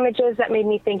looked at images that made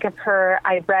me think of her.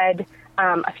 I read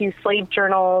a few slave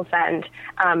journals and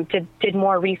did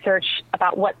more research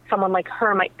about what someone like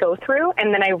her might go through.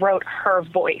 And then I wrote her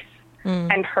voice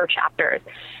and her chapters.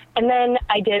 And then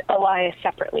I did Elias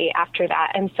separately after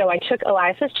that. And so I took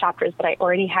Elias's chapters that I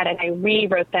already had and I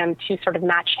rewrote them to sort of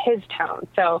match his tone.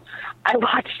 So I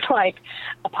watched like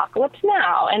Apocalypse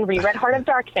Now and reread Heart of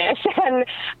Darkness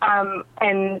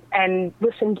and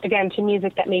listened again to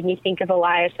music that made me think of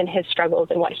Elias and his struggles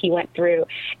and what he went through,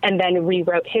 and then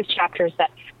rewrote his chapters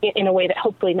that in a way that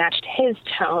hopefully matched his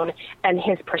tone and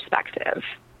his perspective.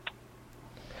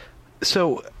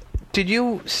 So did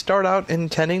you start out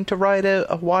intending to write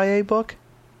a YA book?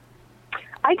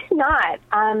 I did not.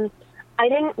 I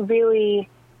didn't really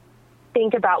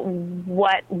think about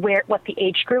what the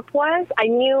age group was. I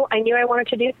knew I wanted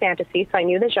to do fantasy, so I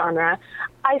knew the genre.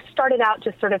 I started out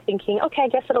just sort of thinking, okay, I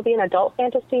guess it'll be an adult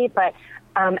fantasy, but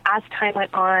as time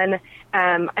went on,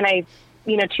 and I,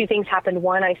 two things happened.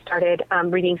 One, I started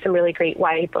reading some really great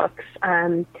YA books.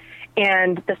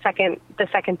 And the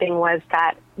second thing was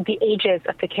that the ages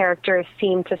of the characters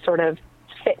seemed to sort of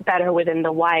fit better within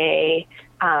the YA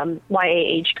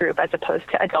age group as opposed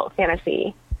to adult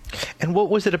fantasy. And what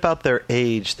was it about their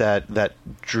age that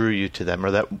drew you to them,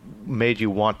 or that made you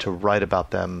want to write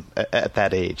about them at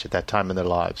that age, at that time in their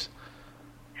lives?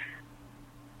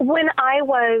 When I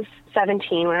was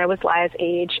 17, when I was Laia's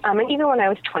age, and even when I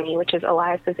was 20, which is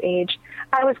Elias's age,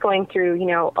 I was going through,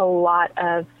 a lot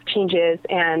of changes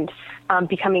and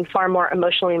becoming far more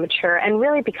emotionally mature and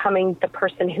really becoming the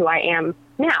person who I am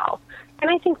now. And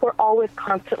I think we're always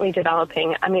constantly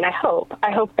developing. I mean, I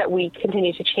hope that we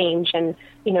continue to change and,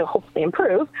 hopefully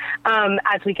improve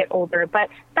as we get older. But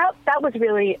that was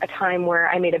really a time where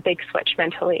I made a big switch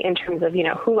mentally in terms of,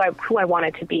 who I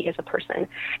wanted to be as a person.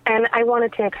 And I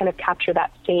wanted to kind of capture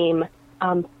that same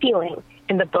feeling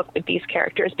in the book with these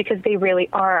characters, because they really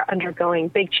are undergoing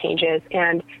big changes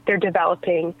and they're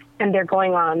developing and they're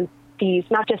going on these,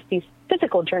 not just these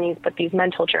physical journeys, but these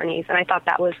mental journeys. And I thought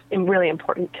that was really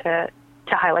important to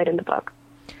highlight in the book.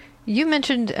 You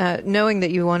mentioned knowing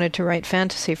that you wanted to write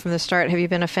fantasy from the start. Have you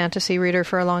been a fantasy reader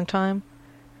for a long time?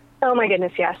 Oh my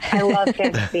goodness, yes. I love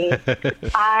fantasy.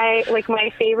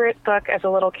 My favorite book as a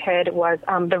little kid was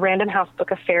the Random House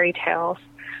Book of Fairy Tales,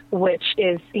 which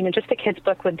is, just a kid's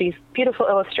book with these beautiful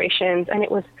illustrations. And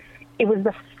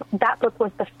that book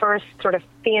was the first sort of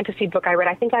fantasy book I read.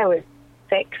 I think I was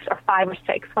 5 or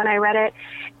 6 when I read it.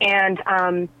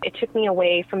 And it took me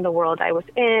away from the world I was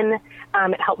in.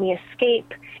 It helped me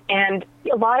escape. And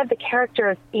a lot of the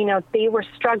characters, they were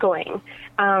struggling.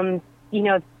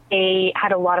 They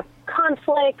had a lot of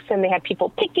conflicts, and they had people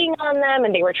picking on them,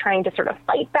 and they were trying to sort of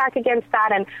fight back against that.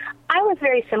 And I was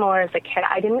very similar as a kid.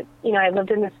 I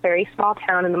lived in this very small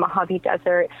town in the Mojave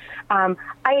Desert.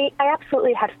 I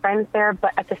absolutely had friends there,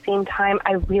 but at the same time,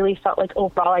 I really felt like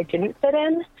overall I didn't fit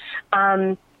in,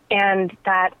 and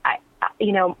that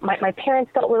my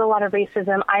parents dealt with a lot of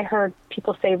racism. I heard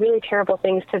people say really terrible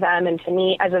things to them and to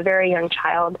me as a very young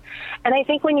child. And I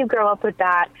think when you grow up with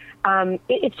that,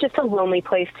 it's just a lonely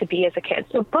place to be as a kid.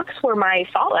 So books were my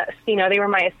solace. They were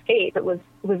my escape. It was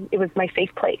my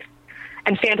safe place.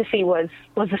 And fantasy was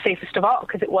the safest of all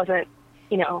because it wasn't,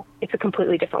 it's a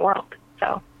completely different world.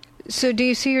 So do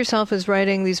you see yourself as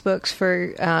writing these books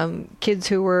for kids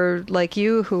who were like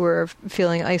you, who were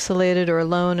feeling isolated or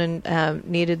alone and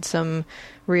needed some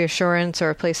reassurance or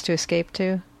a place to escape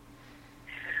to?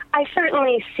 I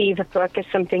certainly see the book as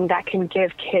something that can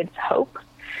give kids hope,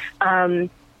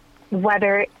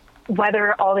 whether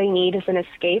all they need is an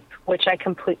escape, which I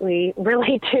completely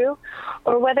relate to,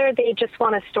 or whether they just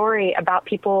want a story about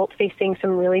people facing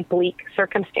some really bleak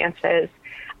circumstances,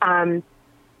 and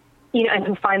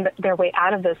who find their way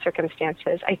out of those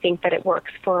circumstances. I think that it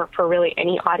works for really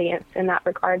any audience in that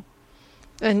regard.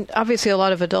 And obviously a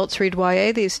lot of adults read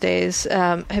YA these days.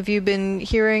 Have you been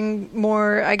hearing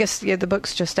more? I guess the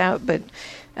book's just out, but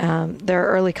there are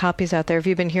early copies out there. Have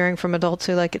you been hearing from adults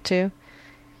who like it too?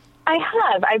 I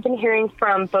have. I've been hearing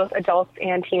from both adults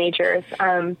and teenagers.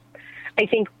 I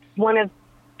think one of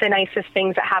the nicest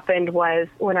things that happened was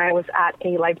when I was at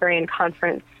a librarian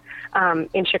conference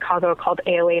in Chicago called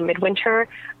ALA Midwinter.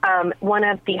 One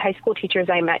of the high school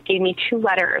teachers I met gave me 2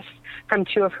 letters from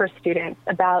 2 of her students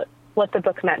about what the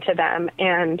book meant to them,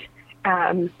 and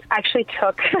actually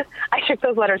I took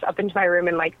those letters up into my room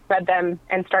and read them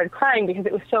and started crying because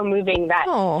it was so moving that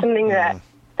something that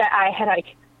I had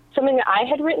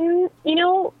written,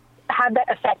 had that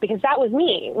effect, because that was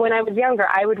me. When I was younger,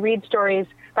 I would read stories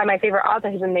by my favorite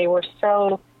authors, and they were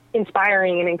so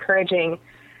inspiring and encouraging.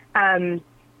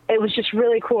 It was just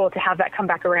really cool to have that come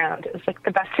back around. It was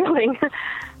the best feeling.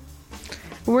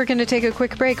 We're going to take a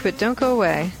quick break, but don't go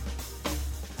away.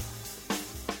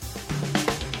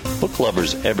 Book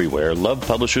lovers everywhere love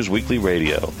Publishers Weekly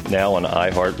Radio, now on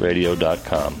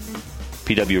iHeartRadio.com.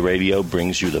 PW Radio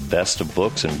brings you the best of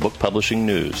books and book publishing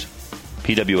news.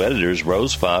 PW editors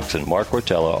Rose Fox and Mark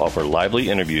Rotella offer lively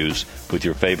interviews with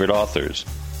your favorite authors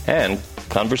and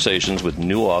conversations with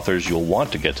new authors you'll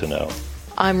want to get to know.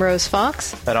 I'm Rose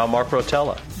Fox. And I'm Mark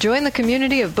Rotella. Join the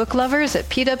community of book lovers at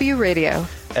PW Radio.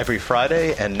 Every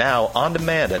Friday and now on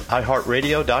demand at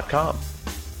iHeartRadio.com.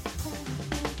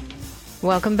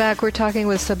 Welcome back. We're talking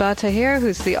with Sabaa Tahir,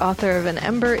 who's the author of An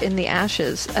Ember in the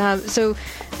Ashes.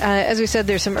 As we said,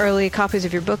 there's some early copies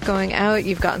of your book going out.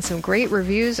 You've gotten some great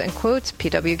reviews and quotes.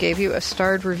 PW gave you a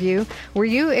starred review. Were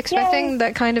you expecting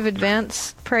that kind of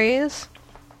advance praise?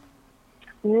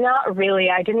 Not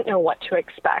really. I didn't know what to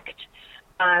expect.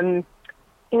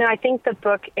 I think the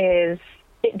book it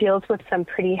deals with some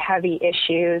pretty heavy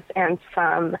issues and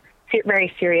some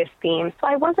very serious themes, so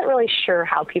I wasn't really sure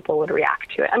how people would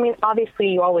react to it. I mean, obviously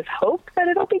you always hope that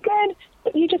it'll be good,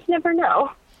 but you just never know.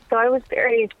 So I was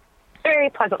very, very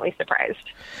pleasantly surprised.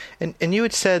 And you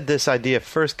had said this idea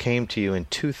first came to you in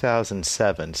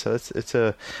 2007, so it's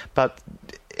about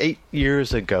 8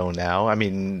 years ago now. I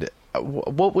mean,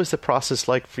 what was the process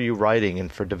like for you writing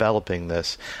and for developing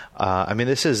this? I mean,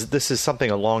 this is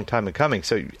something a long time in coming.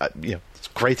 So it's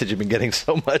great that you've been getting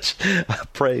so much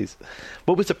praise.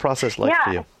 What was the process like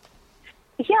for you?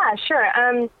 Yeah, sure.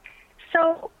 I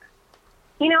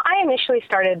initially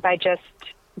started by just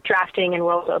drafting and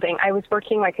world building. I was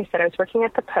working, like I said, at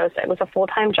the Post. It was a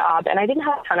full-time job, and I didn't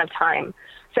have a ton of time.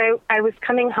 So I was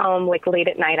coming home late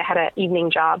at night. I had an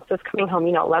evening job, so I was coming home,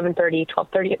 11:30,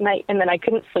 12:30 at night, and then I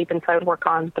couldn't sleep, and so I would work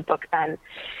on the book then.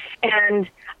 And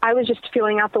I was just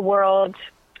feeling out the world,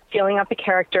 feeling out the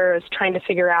characters, trying to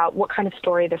figure out what kind of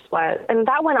story this was. And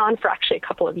that went on for actually a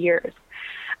couple of years.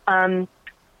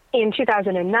 In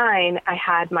 2009, I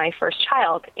had my first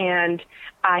child, and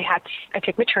I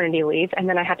took maternity leave, and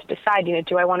then I had to decide,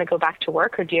 do I want to go back to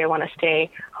work, or do I want to stay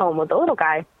home with the little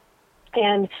guy?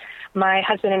 And my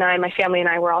husband and I, my family and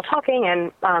I were all talking,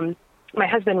 and my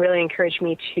husband really encouraged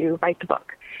me to write the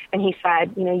book. And he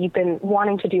said, you've been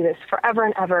wanting to do this forever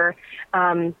and ever.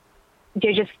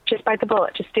 You just bite the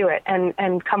bullet, just do it,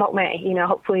 and come what may.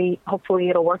 Hopefully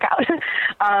it'll work out.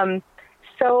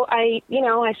 So I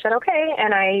said okay,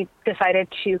 and I decided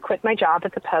to quit my job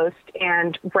at the Post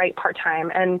and write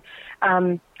part-time. And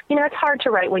it's hard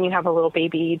to write when you have a little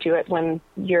baby. You do it when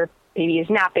your baby is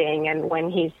napping and when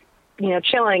he's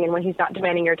chilling and when he's not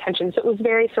demanding your attention. So it was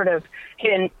very sort of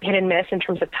hit and miss in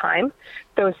terms of time,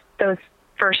 those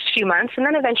first few months. And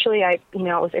then eventually I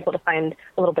was able to find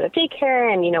a little bit of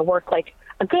daycare and, work like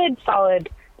a good solid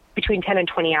between 10 and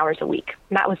 20 hours a week.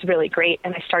 And that was really great.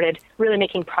 And I started really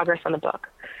making progress on the book.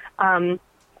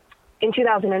 In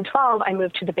 2012, I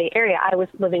moved to the Bay Area. I was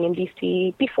living in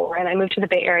D.C. before, and I moved to the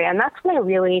Bay Area. And that's when I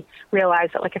really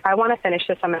realized that, if I want to finish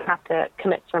this, I'm going to have to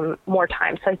commit some more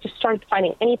time. So I just started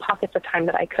finding any pockets of time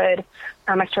that I could.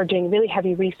 I started doing really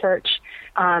heavy research.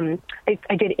 I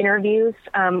did interviews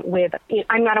with,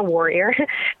 I'm not a warrior,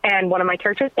 and one of my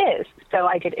characters is. So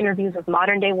I did interviews with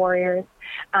modern-day warriors,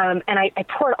 and I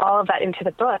poured all of that into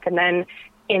the book. And then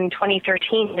in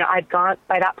 2013, I'd gone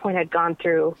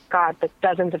through,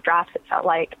 dozens of drafts, it felt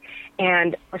like,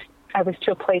 and I was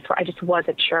to a place where I just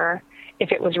wasn't sure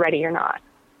if it was ready or not.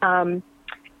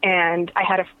 And I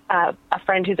had a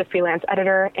friend who's a freelance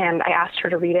editor, and I asked her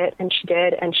to read it, and she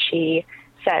did, and she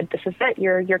said, "This is it.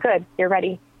 You're good. You're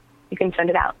ready. You can send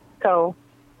it out." So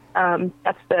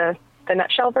that's the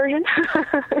nutshell version.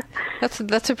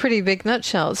 That's a pretty big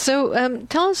nutshell. So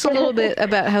tell us a little bit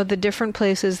about how the different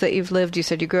places that you've lived. You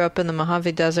said you grew up in the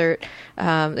Mojave Desert.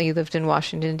 You lived in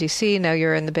Washington, D.C. Now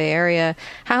you're in the Bay Area.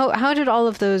 How did all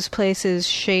of those places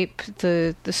shape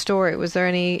the story? Was there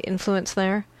any influence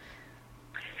there?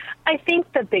 I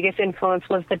think the biggest influence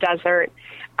was the desert.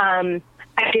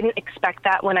 I didn't expect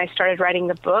that when I started writing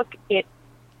the book.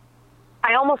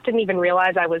 I almost didn't even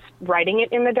realize I was writing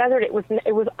it in the desert. It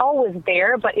was always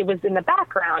there, but it was in the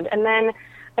background. And then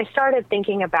I started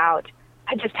thinking about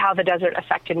just how the desert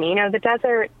affected me. The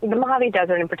desert, the Mojave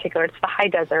Desert in particular, it's the high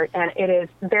desert, and it is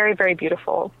very, very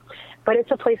beautiful. But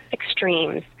it's a place of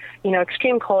extremes,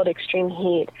 extreme cold, extreme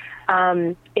heat.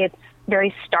 It's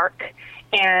very stark,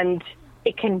 and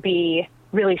it can be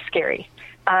really scary.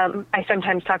 I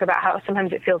sometimes talk about how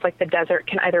sometimes it feels like the desert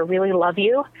can either really love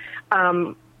you,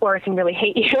 or it can really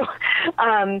hate you.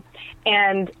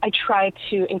 And I try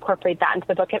to incorporate that into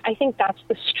the book. And I think that's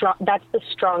the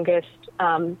strongest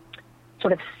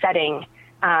sort of setting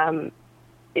in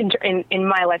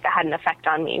my life that had an effect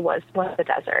on me was the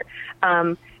desert.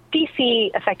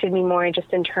 DC affected me more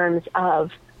just in terms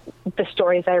of the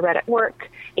stories I read at work,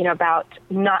 about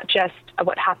not just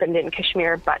what happened in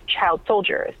Kashmir, but child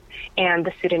soldiers and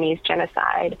the Sudanese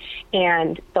genocide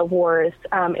and the wars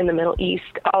in the Middle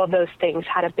East. All of those things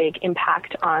had a big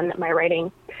impact on my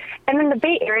writing. And then the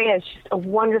Bay Area is just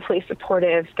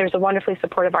there's a wonderfully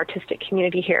supportive artistic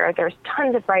community here. There's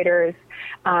tons of writers.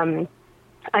 I'm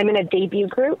in a debut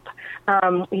group.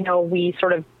 We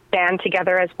sort of band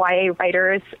together as YA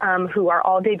writers who are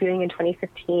all debuting in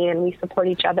 2015, and we support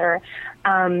each other.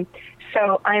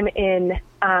 So I'm in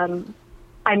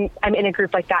a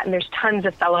group like that, and there's tons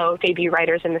of fellow debut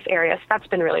writers in this area. So that's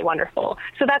been really wonderful.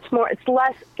 So it's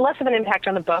less of an impact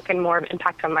on the book and more of an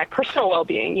impact on my personal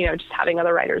well-being, just having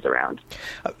other writers around.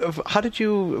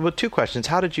 Two questions.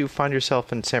 How did you find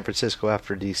yourself in San Francisco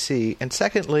after DC? And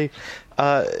secondly,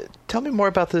 tell me more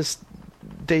about this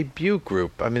debut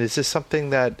group. I mean, is this something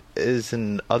that is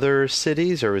in other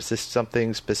cities, or is this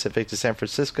something specific to San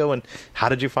Francisco? And how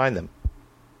did you find them?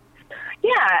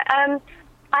 Yeah,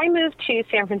 I moved to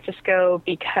San Francisco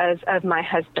because of my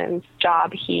husband's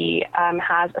job. He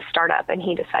has a startup, and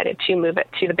he decided to move it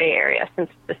to the Bay Area since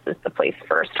this is the place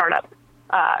for startup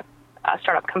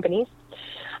companies.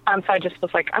 So I just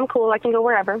was like, I'm cool, I can go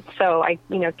wherever. So I,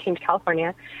 came to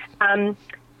California.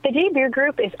 The debut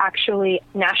group is actually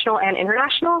national and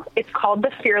international. It's called the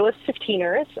Fearless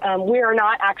 15ers. We are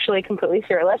not actually completely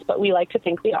fearless, but we like to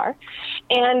think we are.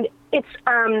 And it's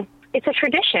a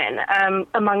tradition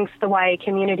amongst the YA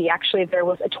community. Actually, there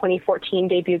was a 2014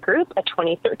 debut group, a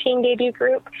 2013 debut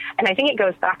group, and I think it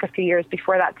goes back a few years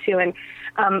before that too. And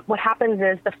what happens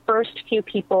is the first few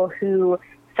people who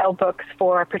sell books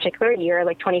for a particular year,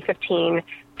 like 2015,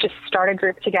 just start a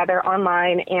group together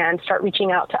online and start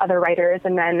reaching out to other writers.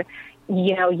 And then,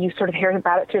 you sort of hear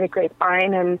about it through the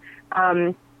grapevine and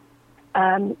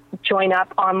join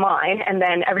up online. And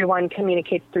then everyone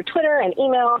communicates through Twitter and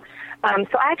email.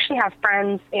 So I actually have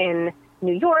friends in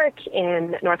New York,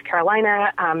 in North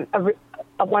Carolina.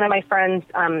 One of my friends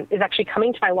is actually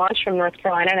coming to my launch from North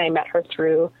Carolina, and I met her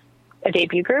through a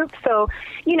debut group. So,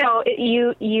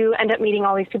 you end up meeting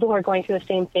all these people who are going through the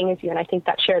same thing as you, and I think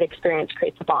that shared experience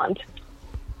creates a bond.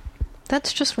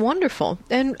 That's just wonderful.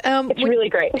 And it's really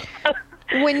great.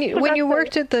 when you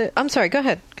worked at the, I'm sorry, go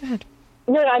ahead.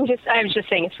 No, I was just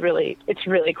saying it's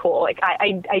really cool. Like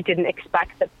I didn't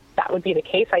expect that would be the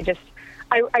case.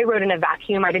 I wrote in a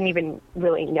vacuum. I didn't even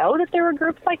really know that there were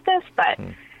groups like this, but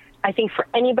I think for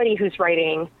anybody who's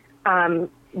writing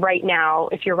right now,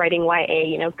 if you're writing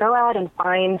YA, go out and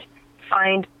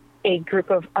find a group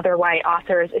of other YA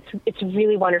authors. It's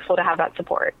really wonderful to have that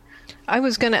support. I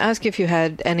was going to ask if you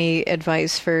had any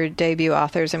advice for debut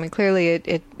authors. I mean, clearly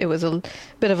it was a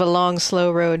bit of a long,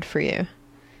 slow road for you.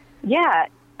 Yeah.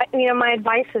 My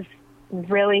advice is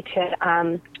really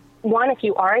to, one, if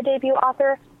you are a debut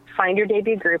author, find your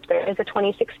debut group. There is a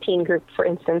 2016 group, for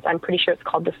instance. I'm pretty sure it's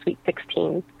called the Sweet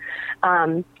 16.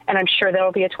 And I'm sure there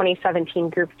will be a 2017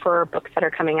 group for books that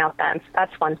are coming out then. So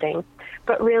that's one thing.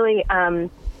 But really,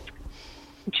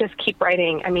 just keep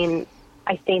writing. I mean,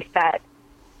 I think that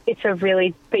it's a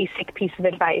really basic piece of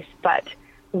advice, but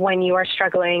when you are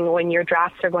struggling, when your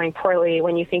drafts are going poorly,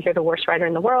 when you think you're the worst writer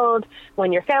in the world,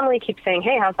 when your family keeps saying,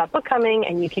 hey, how's that book coming?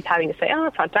 And you keep having to say, oh,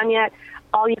 it's not done yet.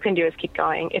 All you can do is keep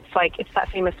going. It's that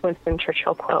famous Winston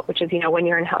Churchill quote, which is, when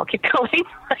you're in hell, keep going.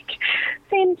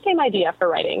 Same idea for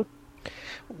writing.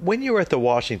 When you were at the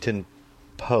Washington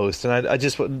Post, and I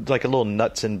just like a little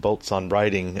nuts and bolts on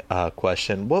writing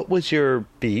question, what was your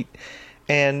beat?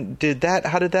 And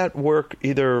how did that work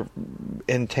either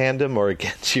in tandem or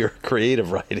against your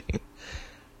creative writing?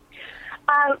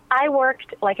 I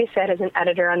worked, like I said, as an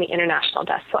editor on the international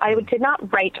desk. So I did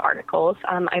not write articles.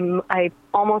 I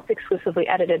almost exclusively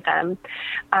edited them.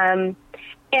 And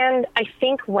I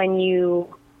think when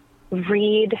you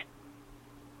read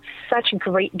such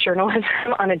great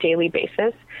journalism on a daily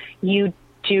basis, you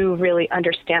do really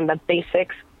understand the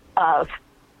basics of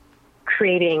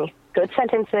creating good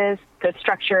sentences, good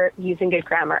structure, using good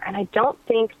grammar. And I don't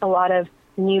think a lot of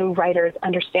new writers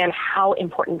understand how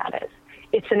important that is.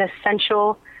 It's an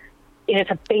essential, it's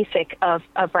a basic of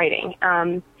writing.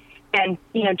 And,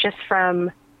 just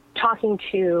from talking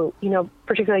to,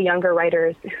 particularly younger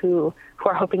writers who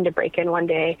are hoping to break in one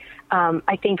day,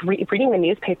 I think reading the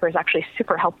newspaper is actually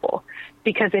super helpful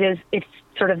because it's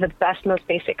sort of the best, most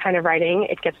basic kind of writing.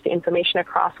 It gets the information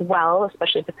across well,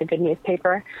 especially if it's a good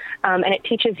newspaper. And it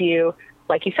teaches you,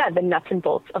 like you said, the nuts and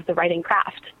bolts of the writing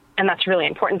craft. And that's really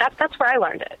important. That's where I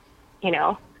learned it,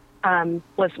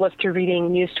 was through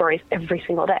reading news stories every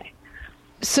single day.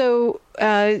 So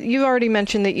you already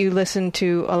mentioned that you listen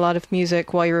to a lot of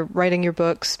music while you're writing your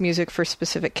books, music for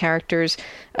specific characters,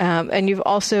 and you've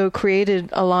also created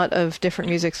a lot of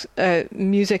different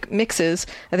music mixes,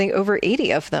 I think over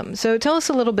 80 of them. So tell us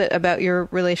a little bit about your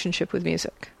relationship with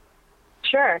music.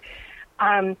 Sure.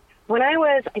 When I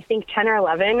was, I think, 10 or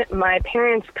 11, my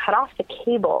parents cut off the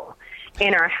cable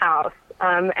in our house.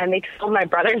 And they told my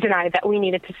brothers and I that we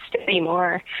needed to study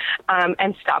more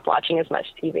and stop watching as much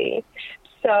TV.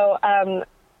 So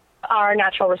our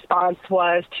natural response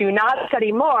was to not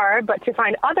study more, but to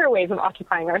find other ways of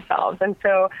occupying ourselves. And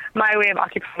so my way of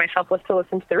occupying myself was to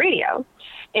listen to the radio.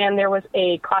 And there was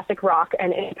a classic rock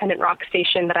and independent rock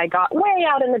station that I got way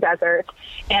out in the desert.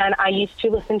 And I used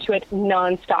to listen to it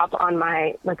nonstop on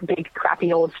my big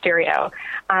crappy old stereo.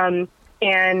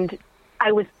 And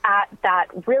I was at that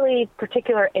really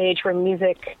particular age where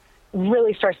music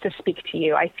really starts to speak to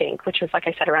you, I think, which was, like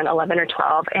I said, around 11 or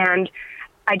 12. And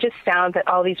I just found that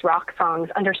all these rock songs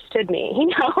understood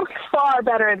me, far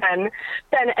better than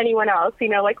anyone else,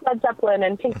 like Led Zeppelin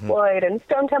and Pink Floyd and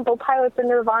Stone Temple Pilots and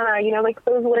Nirvana,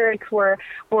 those lyrics were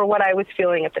what I was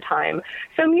feeling at the time.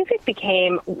 So music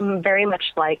became very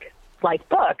much like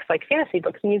books, like fantasy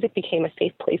books. Music became a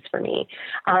safe place for me.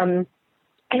 And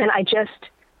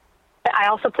I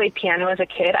also played piano as a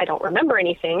kid. I don't remember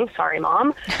anything. Sorry,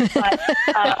 Mom. But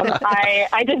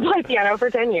I did play piano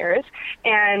for 10 years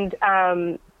and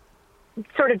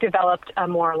sort of developed a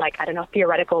more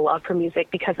theoretical love for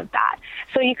music because of that.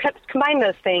 So you combine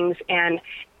those things, and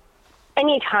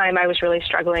anytime I was really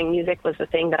struggling, music was the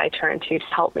thing that I turned to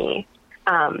help me.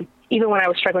 Even when I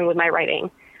was struggling with my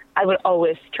writing, I would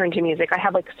always turn to music. I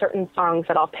have certain songs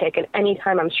that I'll pick, and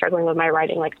anytime I'm struggling with my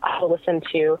writing, I'll listen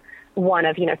to one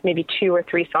of, maybe 2 or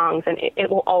 3 songs, and it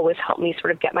will always help me sort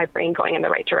of get my brain going in the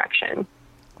right direction.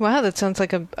 Wow, that sounds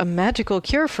like a magical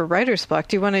cure for writer's block.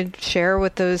 Do you want to share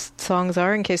what those songs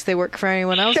are in case they work for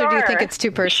anyone else, Sure. or do you think it's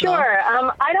too personal? Sure.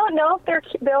 I don't know if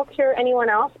they'll cure anyone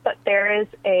else, but there is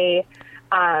a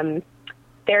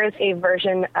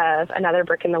version of Another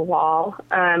Brick in the Wall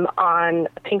on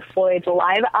Pink Floyd's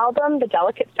live album, The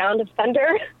Delicate Sound of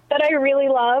Thunder, that I really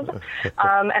love.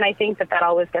 And I think that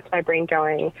always gets my brain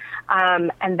going.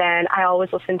 And then I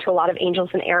always listen to a lot of Angels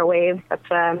and Airwaves. That's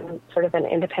sort of an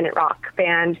independent rock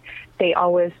band. They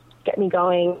always get me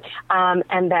going.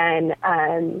 And then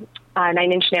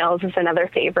Nine Inch Nails is another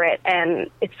favorite. And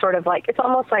it's sort of like, it's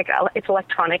almost like it's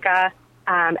electronica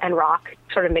and rock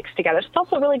sort of mixed together. So it's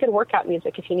also really good workout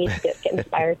music if you need to get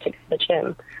inspired to go to the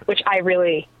gym, which I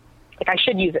really, I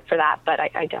should use it for that, but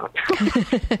I don't.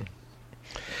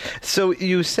 So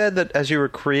you said that as you were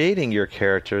creating your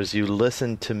characters, you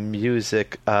listened to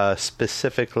music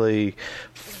specifically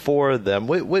for them.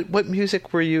 What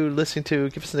music were you listening to?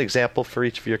 Give us an example for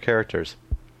each of your characters.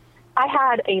 I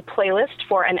had a playlist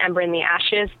for An Ember in the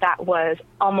Ashes that was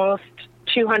almost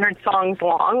 200 songs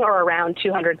long, or around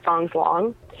 200 songs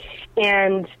long.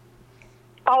 And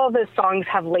all of those songs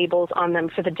have labels on them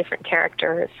for the different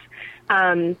characters.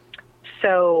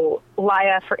 So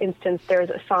Laia, for instance, there's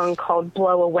a song called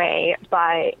Blow Away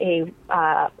by a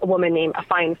woman named A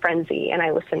Fine Frenzy, and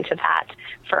I listened to that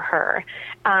for her.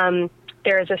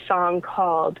 There's a song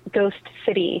called Ghost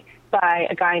City by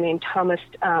a guy named Thomas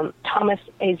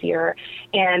Azier,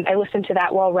 and I listened to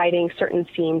that while writing certain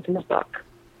scenes in the book.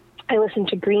 I listened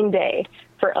to Green Day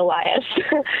for Elias.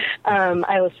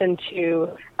 I listened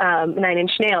to Nine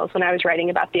Inch Nails when I was writing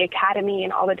about the Academy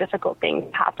and all the difficult things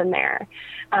that happened there.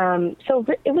 So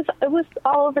it was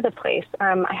all over the place.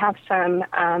 I have some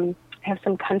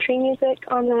country music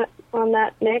on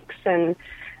that mix, and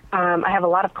I have a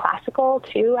lot of classical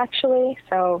too, actually.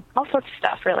 So all sorts of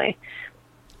stuff, really.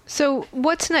 So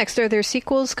what's next? Are there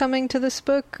sequels coming to this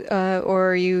book,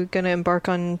 or are you going to embark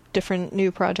on different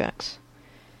new projects?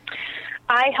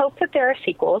 I hope that there are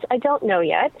sequels. I don't know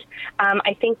yet.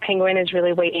 I think Penguin is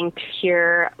really waiting to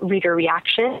hear reader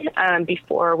reaction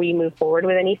before we move forward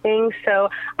with anything. So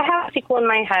I have a sequel in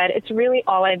my head. It's really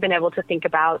all I've been able to think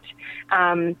about.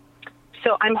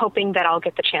 So I'm hoping that I'll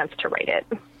get the chance to write it.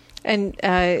 And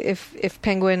if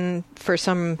Penguin, for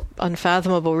some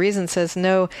unfathomable reason, says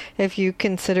no, have you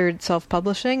considered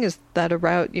self-publishing? Is that a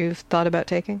route you've thought about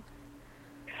taking?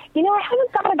 I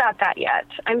haven't thought about that yet.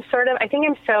 I think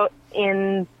I'm so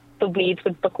in the weeds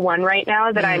with book one right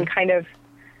now that I'm kind of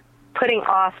putting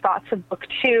off thoughts of book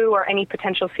two or any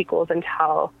potential sequels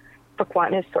until book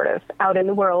one is sort of out in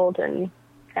the world and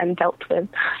dealt with.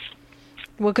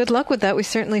 Well, good luck with that. We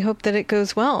certainly hope that it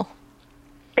goes well.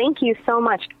 Thank you so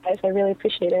much, guys. I really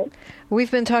appreciate it.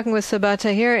 We've been talking with Sabaa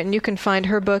Tahir, and you can find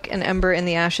her book, An Ember in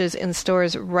the Ashes, in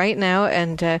stores right now.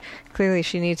 And clearly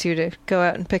she needs you to go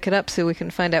out and pick it up so we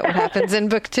can find out what happens in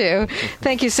book two.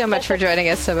 Thank you so much for joining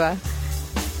us, Sabaa.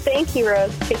 Thank you,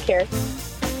 Rose. Take care.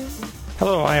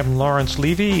 Hello, I am Lawrence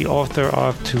Levy, author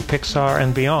of To Pixar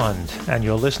and Beyond, and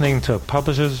you're listening to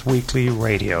Publishers Weekly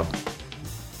Radio.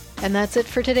 And that's it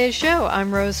for today's show.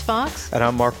 I'm Rose Fox. And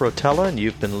I'm Mark Rotella, and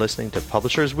you've been listening to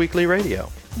Publishers Weekly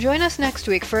Radio. Join us next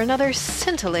week for another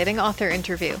scintillating author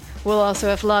interview. We'll also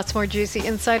have lots more juicy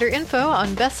insider info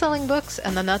on best-selling books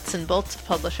and the nuts and bolts of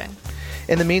publishing.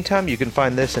 In the meantime, you can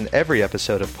find this and every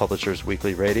episode of Publishers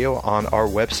Weekly Radio on our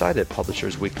website at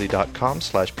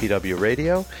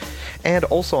publishersweekly.com/pwradio, and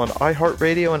also on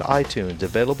iHeartRadio and iTunes,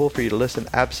 available for you to listen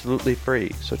absolutely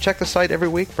free. So check the site every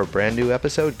week for a brand new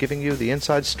episode giving you the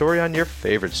inside story on your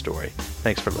favorite story.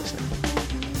 Thanks for listening.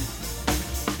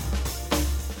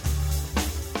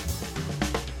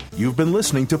 You've been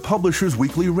listening to Publishers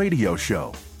Weekly Radio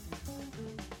Show.